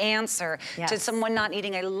the answer to someone not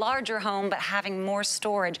needing a larger home but having more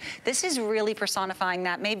storage, this is really personifying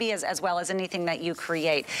that, maybe as well as anything that you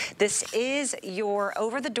create. This is your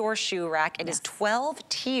over-the-door shoe rack. It is 12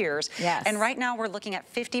 tiers. And right now we're looking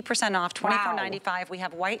at 50% off, $24.95. We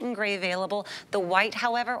have white and gray available. The white,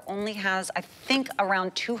 however, only has, I think,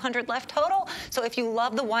 around 200 left total. So if you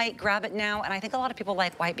love the white, grab it now. And I think a lot of people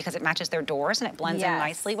like white because it matches their doors and it blends in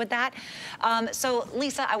nicely with that. So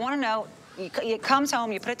Lisa, I want to know, it comes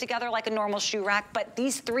home, you put it together like a normal shoe rack, but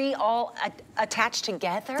these 3 all attach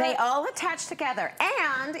together? They all attach together.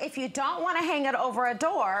 And if you don't want to hang it over a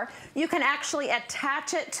door, you can actually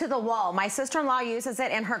attach it to the wall. My sister-in-law uses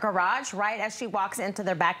it in her garage right as she walks into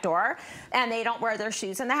their back door, and they don't wear their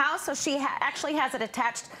shoes in the house, so she actually has it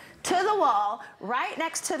attached to the wall right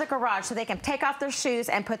next to the garage so they can take off their shoes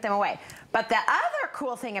and put them away. But the other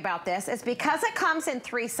cool thing about this is because it comes in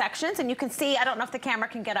 3 sections, and you can see, I don't know if the camera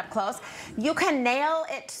can get up close, you can nail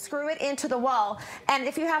it, screw it into the wall. And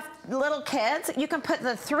if you have little kids, you can put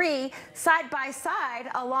the 3 side by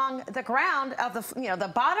side along the ground of the,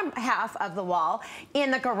 the bottom half of the wall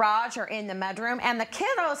in the garage or in the mudroom, and the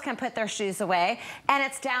kiddos can put their shoes away, and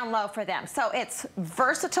it's down low for them. So it's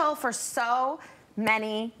versatile for so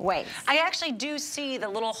many ways. I actually do see the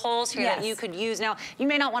little holes here that you could use. Now, you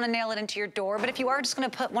may not want to nail it into your door, but if you are just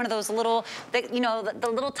going to put one of those little,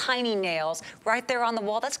 the little tiny nails right there on the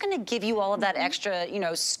wall, that's going to give you all of that extra,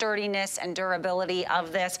 sturdiness and durability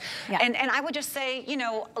of this. And I would just say,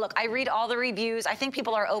 look, I read all the reviews. I think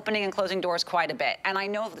people are opening and closing doors quite a bit. And I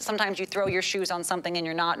know that sometimes you throw your shoes on something and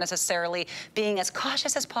you're not necessarily being as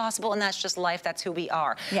cautious as possible, and that's just life. That's who we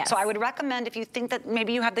are. So I would recommend, if you think that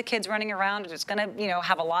maybe you have the kids running around and it's going to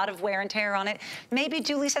have a lot of wear and tear on it, maybe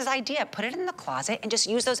do Lisa's idea. Put it in the closet and just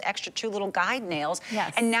use those extra 2 little guide nails.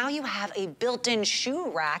 And now you have a built-in shoe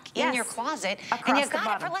rack in your closet, and you've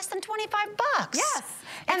got it for less than 25 bucks.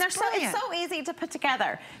 And it's so easy to put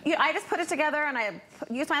together. I just put it together and I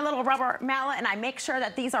use my little rubber mallet and I make sure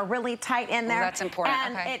that these are really tight in there. That's important.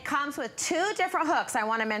 And it comes with 2 different hooks. I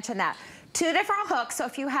want to mention that. 2 different hooks, so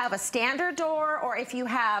if you have a standard door or if you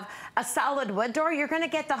have a solid wood door, you're going to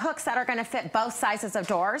get the hooks that are going to fit both sizes of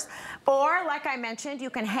doors. Or, like I mentioned, you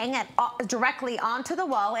can hang it directly onto the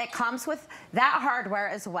wall. It comes with that hardware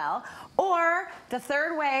as well. Or the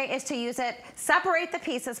third way is to use it, separate the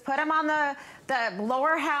pieces, put them on the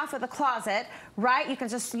lower half of the closet, right? You can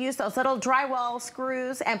just use those little drywall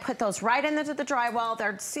screws and put those right into the drywall.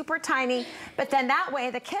 They're super tiny, but then that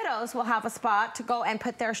way the kiddos will have a spot to go and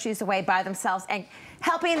put their shoes away by themselves and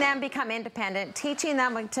helping them become independent, teaching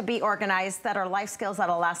them to be organized, that are life skills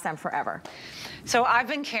that'll last them forever. So I've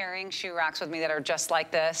been carrying shoe racks with me that are just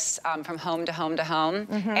like this, from home to home to home,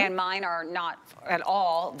 and mine are not at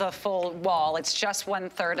all the full wall. It's just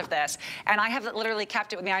 1/3 of this, and I have literally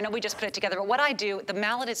kept it with me. I know we just put it together, but what I do, the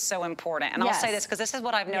mallet is so important, and I'll say this because this is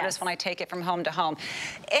what I've noticed when I take it from home to home.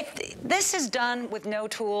 If this is done with no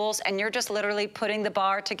tools and you're just literally putting the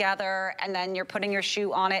bar together and then you're putting your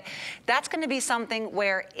shoe on it, that's going to be something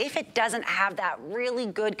where if it doesn't have that really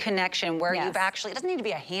good connection where you've actually, it doesn't need to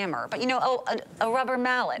be a hammer, but you know, a rubber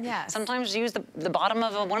mallet. Sometimes use the bottom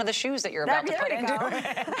of one of the shoes that you're about to put into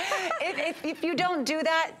it. If you don't do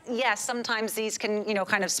that, yes, sometimes these can, you know,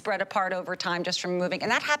 kind of spread apart over time just from moving.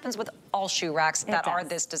 And that happens with all shoe racks that are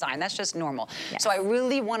this design. That's just normal. So I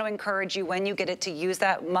really want to encourage you when you get it to use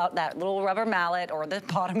that little rubber mallet or the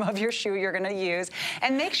bottom of your shoe you're going to use,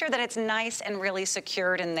 and make sure that it's nice and really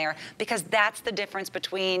secured in there, because that's the difference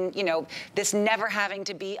between, you know, this never having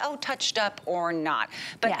to be, oh, touched up or not.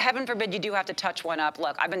 But heaven forbid you do have to touch one up.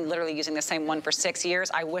 Look, I've been literally using the same one for 6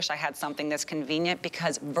 years. I wish I had something that's convenient,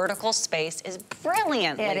 because vertical space is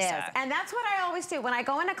brilliant, Lisa. It is, and that's what I always do when I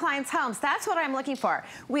go into clients' homes. That's what I'm looking for.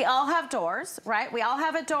 We all have doors, right? We all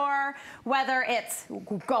have a door, whether it's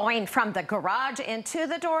going from the garage into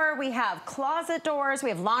the door. We have closet doors. We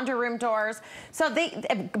have laundry room doors. So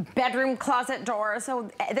the bedroom closet doors. So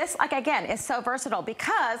this, like, again, is so versatile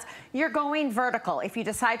because you're going vertical. If you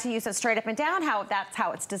decide to use it straight up and down, that's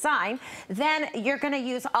how it's designed, then you're going to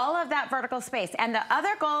use all of that vertical space. And the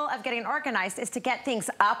other goal of getting organized is to get things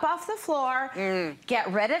up off the floor,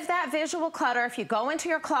 get rid of that visual clutter. If you go into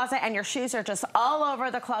your closet and your shoes are just all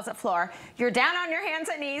over the closet floor, you're down on your hands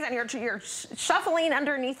and knees and you're shuffling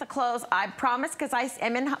underneath the clothes. I promise, because I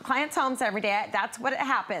am in clients' homes every day, that's what it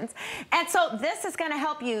happens. And so this is going to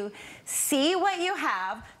help you see what you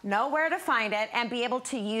have, know where to find it, and be able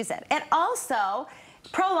to use it. It also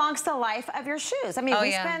prolongs the life of your shoes. I mean,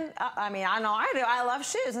 we spend, I mean, I know I do, I love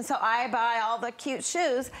shoes, and so I buy all the cute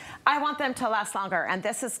shoes. I want them to last longer, and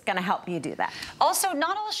this is gonna help you do that. Also,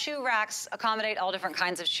 not all shoe racks accommodate all different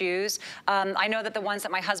kinds of shoes. I know that the ones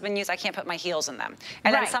that my husband used, I can't put my heels in them.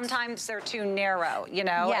 And then sometimes they're too narrow, you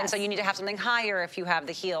know, and so you need to have something higher if you have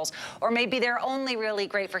the heels. Or maybe they're only really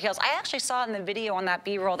great for heels. I actually saw in the video on that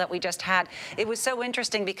B-roll that we just had, it was so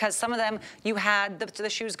interesting because some of them, you had the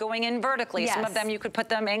shoes going in vertically. Some of them you could put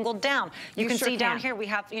them angled down. You can see down here we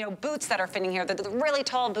have, you know, boots that are fitting here, the really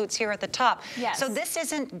tall boots here at the top. So this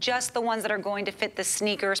isn't just the ones that are going to fit the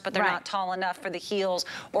sneakers, but they're not tall enough for the heels.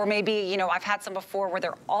 Or maybe, you know, I've had some before where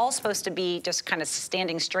they're all supposed to be just kind of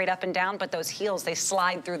standing straight up and down, but those heels, they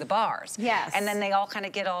slide through the bars. And then they all kind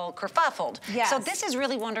of get all kerfuffled. So this is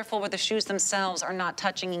really wonderful where the shoes themselves are not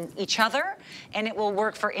touching each other, and it will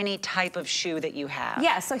work for any type of shoe that you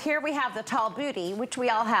have. So here we have the tall booty, which we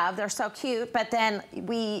all have. They're so cute, but then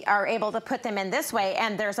we are able to put them in this way,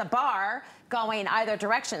 and there's a bar going either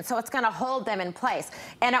direction, so it's going to hold them in place.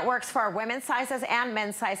 And it works for women's sizes and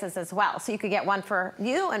men's sizes as well. So you could get one for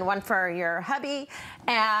you and one for your hubby,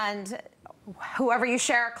 and whoever you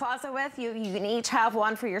share a closet with, you can each have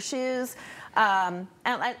one for your shoes. And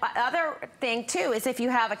other thing too is if you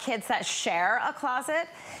have kids that share a closet,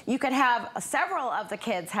 you could have several of the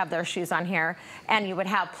kids have their shoes on here, and you would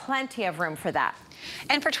have plenty of room for that.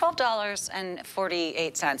 And for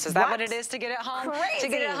 $12.48, is that what it is to get it home? Crazy. To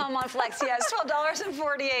get it home on Flex, yes,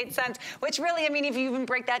 $12.48, which really, I mean, if you even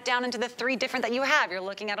break that down into the 3 different that you have, you're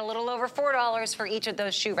looking at a little over $4 for each of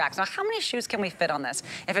those shoe racks. Now, how many shoes can we fit on this?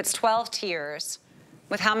 If it's 12 tiers,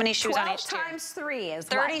 with how many shoes on each tier? 12 times 3 is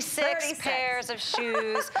 36 pairs of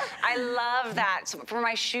shoes. I love that. So for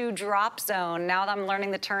my shoe drop zone, now that I'm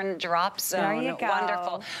learning the term drop zone. There you go.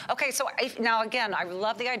 Wonderful. Okay, so now again, I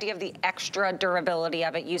love the idea of the extra durability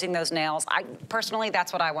of it, using those nails. Personally,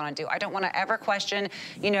 that's what I want to do. I don't want to ever question,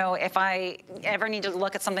 you know, if I ever need to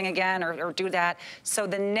look at something again or do that. So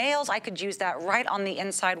the nails, I could use that right on the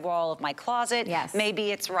inside wall of my closet.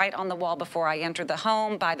 Maybe it's right on the wall before I enter the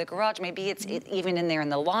home, by the garage. Maybe it's even in there in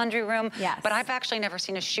the laundry room. But I've actually never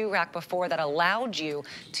seen a shoe rack before that allowed you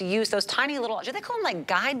to use those tiny little, do they call them like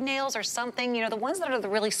guide nails or something? You know, the ones that are the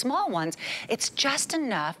really small ones. It's just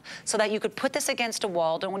enough so that you could put this against a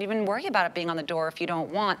wall. Don't even worry about it being on the door if you don't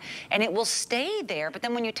want. And it will stay there. But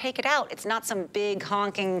then when you take it out, it's not some big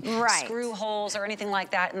honking screw holes or anything like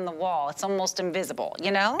that in the wall. It's almost invisible, you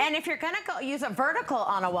know? And if you're gonna go use a vertical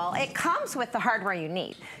on a wall, it comes with the hardware you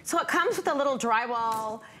need. So it comes with a little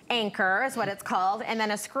drywall anchor is what it's called, and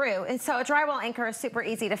then a screw. And so a drywall anchor is super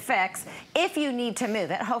easy to fix if you need to move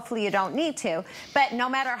it. Hopefully you don't need to, but no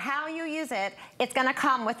matter how you use it, it's gonna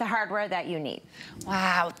come with the hardware that you need.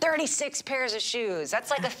 Wow, 36 pairs of shoes. That's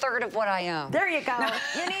like a third of what I own. There you go.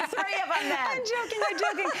 You need 3 of them then. I'm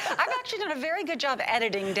joking. I've actually done a very good job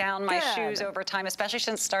editing down my shoes over time, especially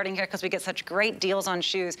since starting here, because we get such great deals on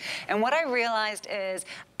shoes. And what I realized is,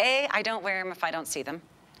 A, I don't wear them if I don't see them.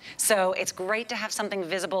 So it's great to have something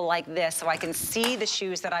visible like this so I can see the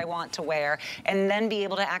shoes that I want to wear and then be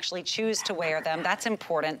able to actually choose to wear them. That's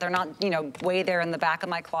important. They're not, you know, way there in the back of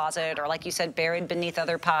my closet or, like you said, buried beneath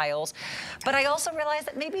other piles. But I also realized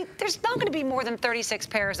that maybe there's not going to be more than 36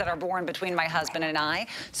 pairs that are born between my husband and I.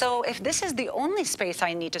 So if this is the only space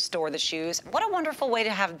I need to store the shoes, what a wonderful way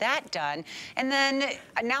to have that done. And then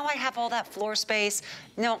now I have all that floor space.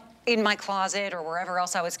 No, in my closet or wherever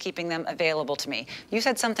else I was keeping them available to me. You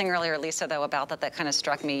said something earlier, Lisa, though, about that kind of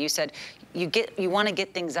struck me. You said you want to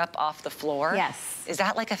get things up off the floor. Yes. Is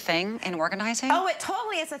that like a thing in organizing? Oh, it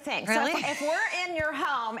totally is a thing. Really? So if we're in your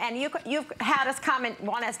home and you've had us come and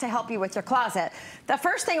want us to help you with your closet, the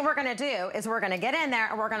first thing we're gonna do is we're gonna get in there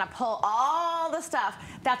and we're gonna pull all the stuff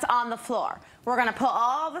that's on the floor. We're gonna pull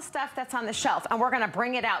all the stuff that's on the shelf and we're gonna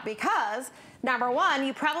bring it out because number one,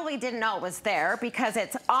 you probably didn't know it was there because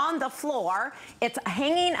it's on the floor, it's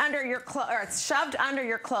hanging under your clothes, or it's shoved under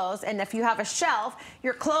your clothes, and if you have a shelf,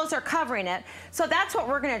 your clothes are covering it. So that's what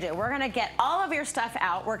we're gonna do. We're gonna get all of your stuff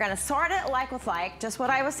out, we're gonna sort it like with like, just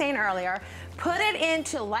what I was saying earlier, put it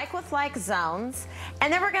into like with like zones,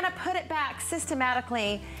 and then we're gonna put it back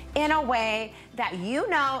systematically in a way that you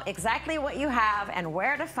know exactly what you have and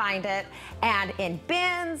where to find it, and in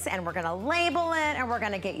bins, and we're gonna label it, and we're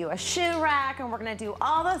gonna get you a shoe rack, and we're gonna do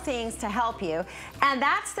all the things to help you. And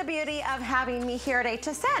that's the beauty of having me here at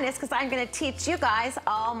HSN, is because I'm gonna teach you guys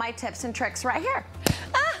all my tips and tricks right here.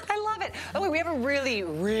 I love it. Oh, we have a really,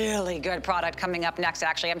 really good product coming up next.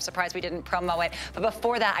 Actually, I'm surprised we didn't promo it. But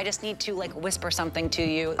before that, I just need to like whisper something to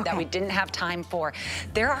you that we didn't have time for.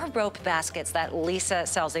 There are rope baskets that Lisa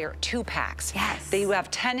sells. They are 2-packs. Yes. They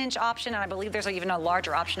have 10-inch option, and I believe there's even a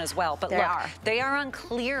larger option as well. But look, they are on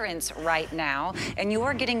clearance right now, and you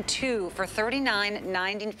are getting 2 for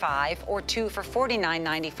 $39.95 or 2 for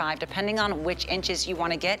 $49.95, depending on which inches you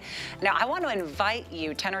want to get. Now, I want to invite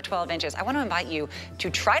you, 10 or 12 inches, I want to invite you to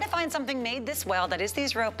try to find something made this well that is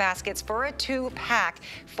these rope baskets for a 2-pack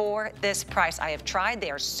for this price. I have tried. They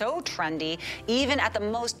are so trendy. Even at the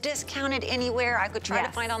most discounted anywhere I could try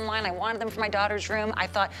to find online. I wanted them for my daughter's room. I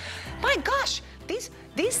thought, my gosh,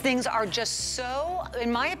 these things are just so,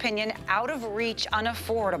 in my opinion, out of reach,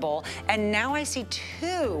 unaffordable. And now I see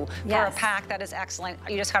 2 for a pack that is excellent.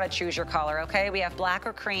 You just gotta choose your color, okay? We have black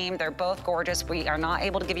or cream. They're both gorgeous. We are not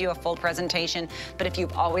able to give you a full presentation, but if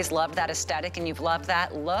you've always loved that aesthetic and you've loved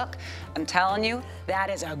that look, I'm telling you, that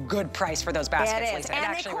is a good price for those baskets, Lisa. And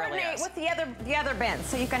actually they coordinate really is. with the other bins,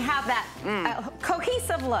 so you can have that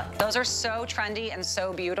cohesive look. Those are so trendy and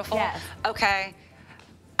so beautiful. Yes. Okay.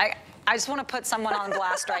 I just want to put someone on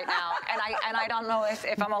blast right now, and I don't know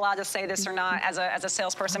if I'm allowed to say this or not as a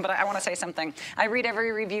salesperson, but I want to say something. I read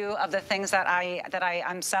every review of the things that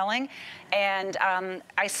I'm selling, and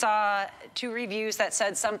I saw 2 reviews that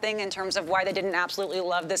said something in terms of why they didn't absolutely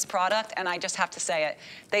love this product, and I just have to say it.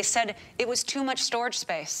 They said it was too much storage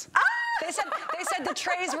space. They said the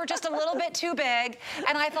trays were just a little bit too big,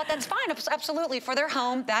 and I thought that's fine, absolutely, for their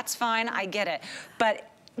home, that's fine, I get it. But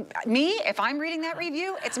me, if I'm reading that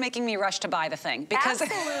review, it's making me rush to buy the thing because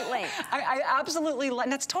absolutely. I absolutely, and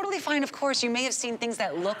that's totally fine. Of course, you may have seen things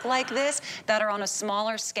that look like this that are on a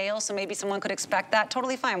smaller scale, so maybe someone could expect that.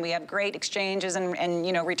 Totally fine. We have great exchanges and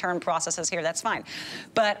you know, return processes here. That's fine.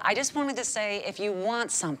 But I just wanted to say, if you want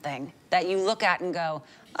something that you look at and go,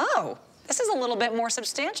 oh, this is a little bit more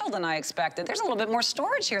substantial than I expected. There's a little bit more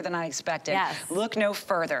storage here than I expected. Yes. Look no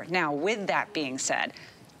further. Now, with that being said,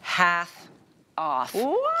 half off.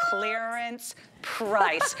 What? Clearance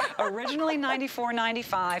price. Originally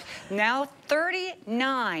 $94.95, now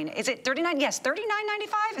 $39. Is it $39? Yes,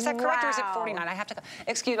 $39.95. Is that correct, or is it $49? I have to,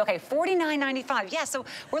 excuse me, okay, $49.95. Yeah, so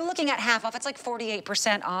we're looking at half off. It's like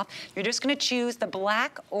 48% off. You're just gonna choose the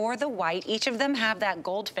black or the white. Each of them have that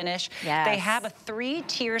gold finish. Yes. They have a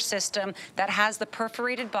 3-tier system that has the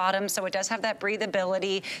perforated bottom, so it does have that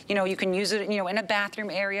breathability. You know, you can use it, you know, in a bathroom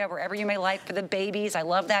area, wherever you may like, for the babies. I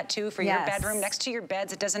love that too, for your bedroom, next to your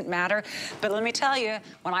beds, it doesn't matter. But let me tell you,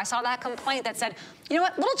 when I saw that complaint that said, you know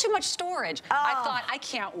what, a little too much storage, I thought, I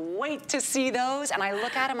can't wait to see those. And I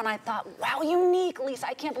look at them and I thought, wow, unique, Lisa.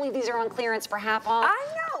 I can't believe these are on clearance for half off. I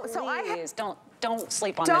know. Please, don't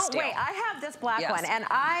sleep on this deal. Don't wait, I have this black one, and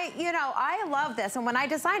I love this. And when I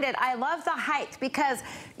designed it, I love the height because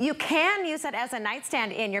you can use it as a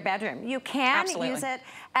nightstand in your bedroom. You can use it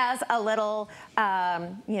as a little,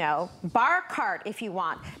 bar cart if you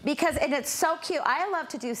want, because it's so cute. I love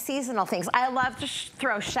to do seasonal things. I love to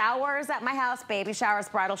throw showers at my house, baby showers,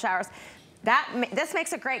 bridal showers. This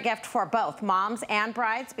makes a great gift for both moms and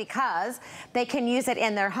brides because they can use it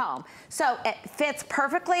in their home. So it fits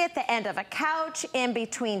perfectly at the end of a couch, in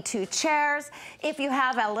between two chairs. If you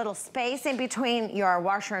have a little space in between your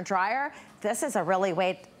washer and dryer, this is a really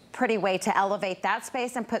pretty way to elevate that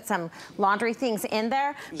space and put some laundry things in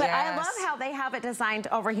there. But I love how they have it designed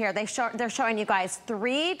over here. They're showing you guys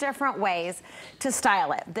 3 different ways to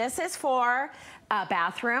style it. This is for a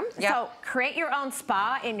bathroom. So create your own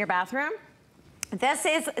spa in your bathroom. This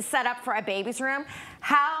is set up for a baby's room.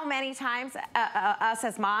 How many times us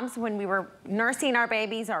as moms, when we were nursing our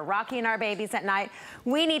babies or rocking our babies at night,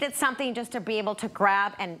 we needed something just to be able to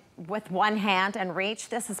grab and with one hand and reach.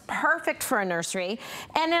 This is perfect for a nursery.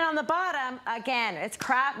 And then on the bottom, again, it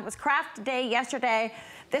was craft day yesterday.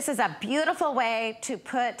 This is a beautiful way to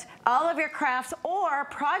put all of your crafts or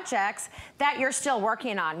projects that you're still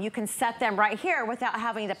working on. You can set them right here without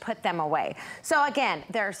having to put them away. So again,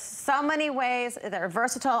 there's so many ways. They're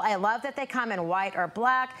versatile. I love that they come in white or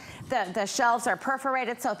black. The shelves are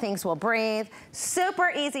perforated so things will breathe.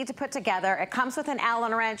 Super easy to put together. It comes with an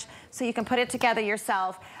Allen wrench so you can put it together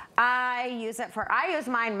yourself. I use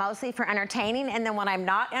mine mostly for entertaining, and then when I'm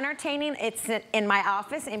not entertaining, it's in my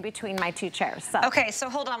office in between my 2 chairs. So. Okay, so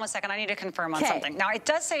hold on one second. I need to confirm on something. Now, it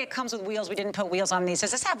does say it comes with wheels. We didn't put wheels on these.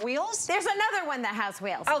 Does this have wheels? There's another one that has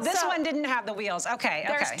wheels. Oh, this one didn't have the wheels. Okay,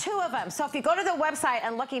 There's 2 of them. So if you go to the website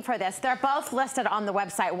and looking for this, they're both listed on the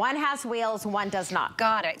website. One has wheels, one does not.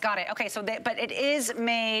 Got it, got it. Okay, so but it is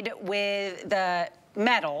made with the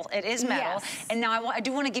metal. It is metal. Yes. And now I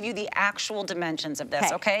do want to give you the actual dimensions of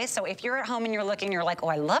this, okay? So if you're at home and you're looking, you're like, oh,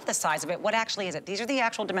 I love the size of it. What actually is it? These are the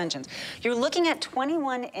actual dimensions. You're looking at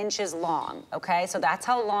 21 inches long, okay? So that's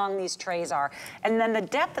how long these trays are. And then the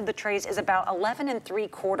depth of the trays is about 11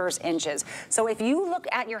 3/4 inches. So if you look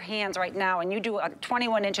at your hands right now and you do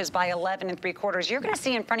 21 inches by 11 3/4, you're going to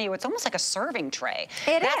see in front of you, it's almost like a serving tray.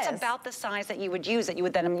 That's about the size that you would use, that you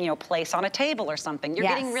would then, place on a table or something. You're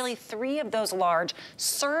getting really 3 of those large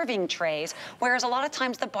serving trays, whereas a lot of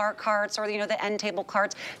times the bar carts or the end table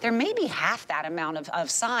carts, there may be half that amount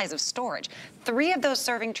of size of storage. 3 of those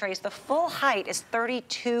serving trays, the full height is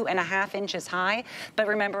 32.5 inches high, but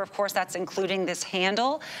remember, of course, that's including this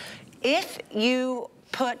handle. If you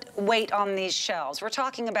put weight on these shelves, we're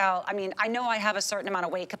talking about, I know I have a certain amount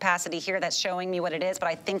of weight capacity here that's showing me what it is, but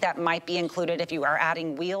I think that might be included if you are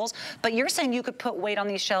adding wheels. But you're saying you could put weight on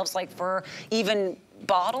these shelves like for even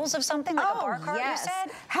bottles of something, like a bar cart, you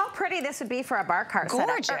said? How pretty this would be for a bar cart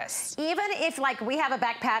Gorgeous. Even if we have a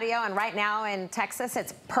back patio, and right now in Texas,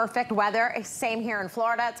 it's perfect weather. Same here in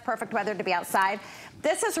Florida, it's perfect weather to be outside.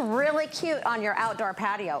 This is really cute on your outdoor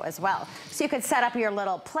patio as well. So you could set up your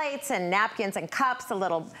little plates and napkins and cups, a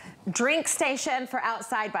little drink station for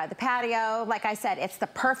outside by the patio. Like I said, it's the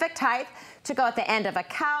perfect height to go at the end of a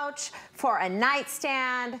couch, for a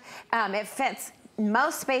nightstand. It fits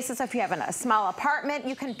most spaces. If you have a small apartment,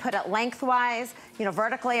 you can put it lengthwise,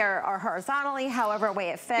 vertically or horizontally, however way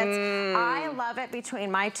it fits. I love it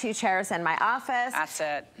between my 2 chairs in my office. That's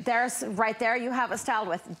it. There's right there, you have it styled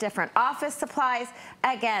with different office supplies.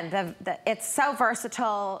 Again, it's so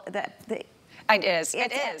versatile. It is.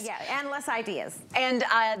 Yeah, endless ideas. And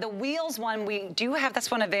the wheels one, we do have this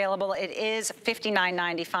one available. It is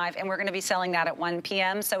 $59.95, and we're going to be selling that at 1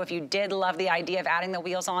 p.m. So if you did love the idea of adding the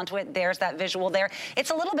wheels onto it, there's that visual there.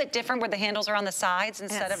 It's a little bit different where the handles are on the sides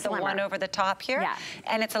instead of the one over the top here. Yeah.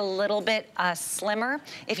 And it's a little bit slimmer.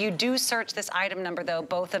 If you do search this item number, though,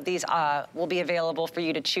 both of these will be available for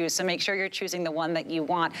you to choose. So make sure you're choosing the one that you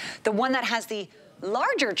want. The one that has the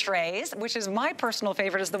larger trays, which is my personal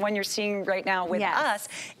favorite, is the one you're seeing right now with us.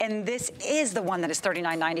 And this is the one that is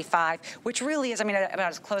 $39.95, which really is, about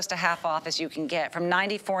as close to half off as you can get. From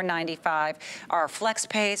 $94.95, our flex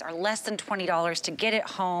pays are less than $20 to get it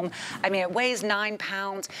home. It weighs 9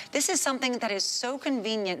 pounds. This is something that is so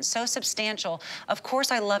convenient, so substantial. Of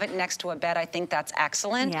course, I love it next to a bed. I think that's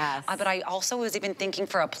excellent. Yes. But I also was even thinking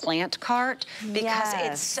for a plant cart,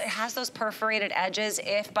 because it has those perforated edges.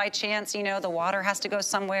 If by chance, the water has to go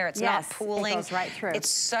somewhere. It's not pooling. It goes right through. It's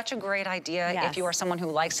such a great idea if you are someone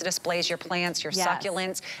who likes to display your plants, your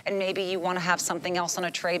succulents, and maybe you want to have something else on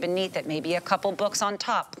a tray beneath it, maybe a couple books on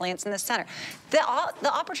top, plants in the center.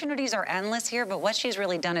 The opportunities are endless here, but what she's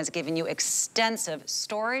really done is given you extensive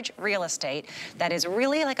storage real estate that is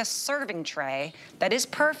really like a serving tray that is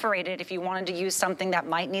perforated if you wanted to use something that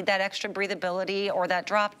might need that extra breathability or that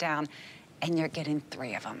drop down. And you're getting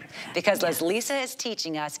 3 of them. Because as Lisa is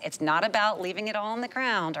teaching us, it's not about leaving it all on the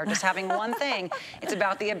ground or just having one thing. It's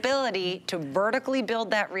about the ability to vertically build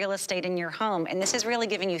that real estate in your home. And this is really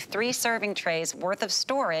giving you 3 serving trays worth of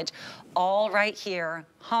storage, all right here,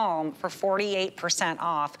 home, for 48%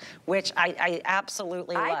 off, which I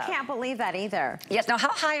absolutely love. I can't believe that either. Yes, now how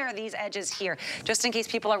high are these edges here? Just in case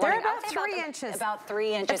people are wondering. They're about 3 inches. About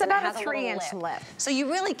 3 inches. It's about a 3-inch lip. So you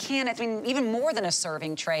really can, I mean, even more than a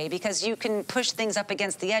serving tray, because you can push things up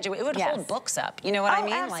against the edge. It would hold books up. You know what I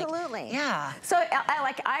mean? Absolutely. Like, yeah. So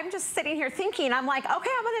I'm just sitting here thinking, I'm like, okay,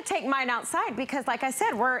 I'm going to take mine outside because, like I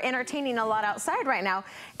said, we're entertaining a lot outside right now.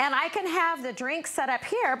 And I can have the drinks set up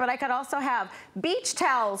here, but I could also have beach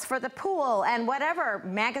towels for the pool and whatever,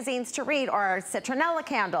 magazines to read or a citronella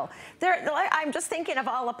candle. I'm just thinking of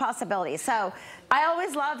all the possibilities. So I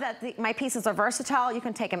always love that my pieces are versatile. You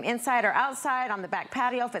can take them inside or outside, on the back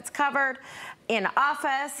patio if it's covered, in an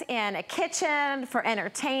office, in a kitchen, for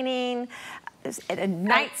entertaining,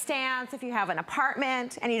 nightstands if you have an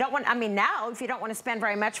apartment and you don't want, I mean, now if you don't want to spend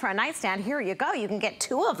very much for a nightstand, here you go. You can get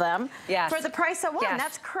 2 of them for the price of 1.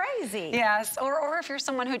 That's crazy. Yes, or if you're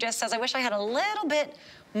someone who just says, I wish I had a little bit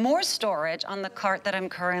more storage on the cart that I'm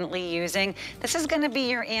currently using, this is going to be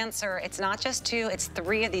your answer. It's not just 2, it's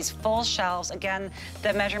 3 of these full shelves. Again,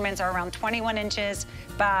 the measurements are around 21 inches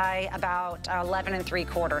by about 11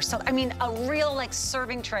 3/4. So, I mean, a real like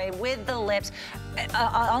serving tray with the lips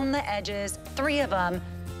on the edges, 3 of them.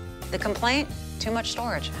 The complaint? Too much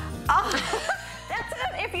storage. Oh. That's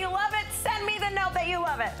it. If you love it, send me the note that you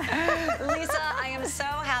love it. Lisa, I am so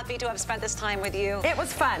happy to have spent this time with you. It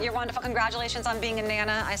was fun. You're wonderful. Congratulations on being a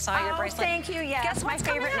Nana. I saw your bracelet. Thank you. Yes, Guess my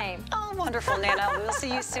favorite name. Oh, wonderful, Nana. We'll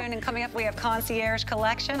see you soon. And coming up, we have Concierge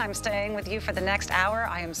Collection. I'm staying with you for the next hour.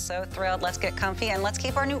 I am so thrilled. Let's get comfy and let's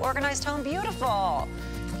keep our new organized home beautiful.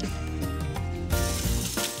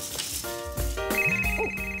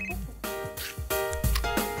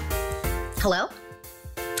 Hello?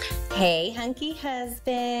 Hey, hunky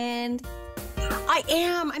husband. I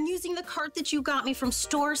am. I'm using the cart that you got me from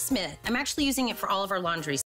StoreSmith. I'm actually using it for all of our laundry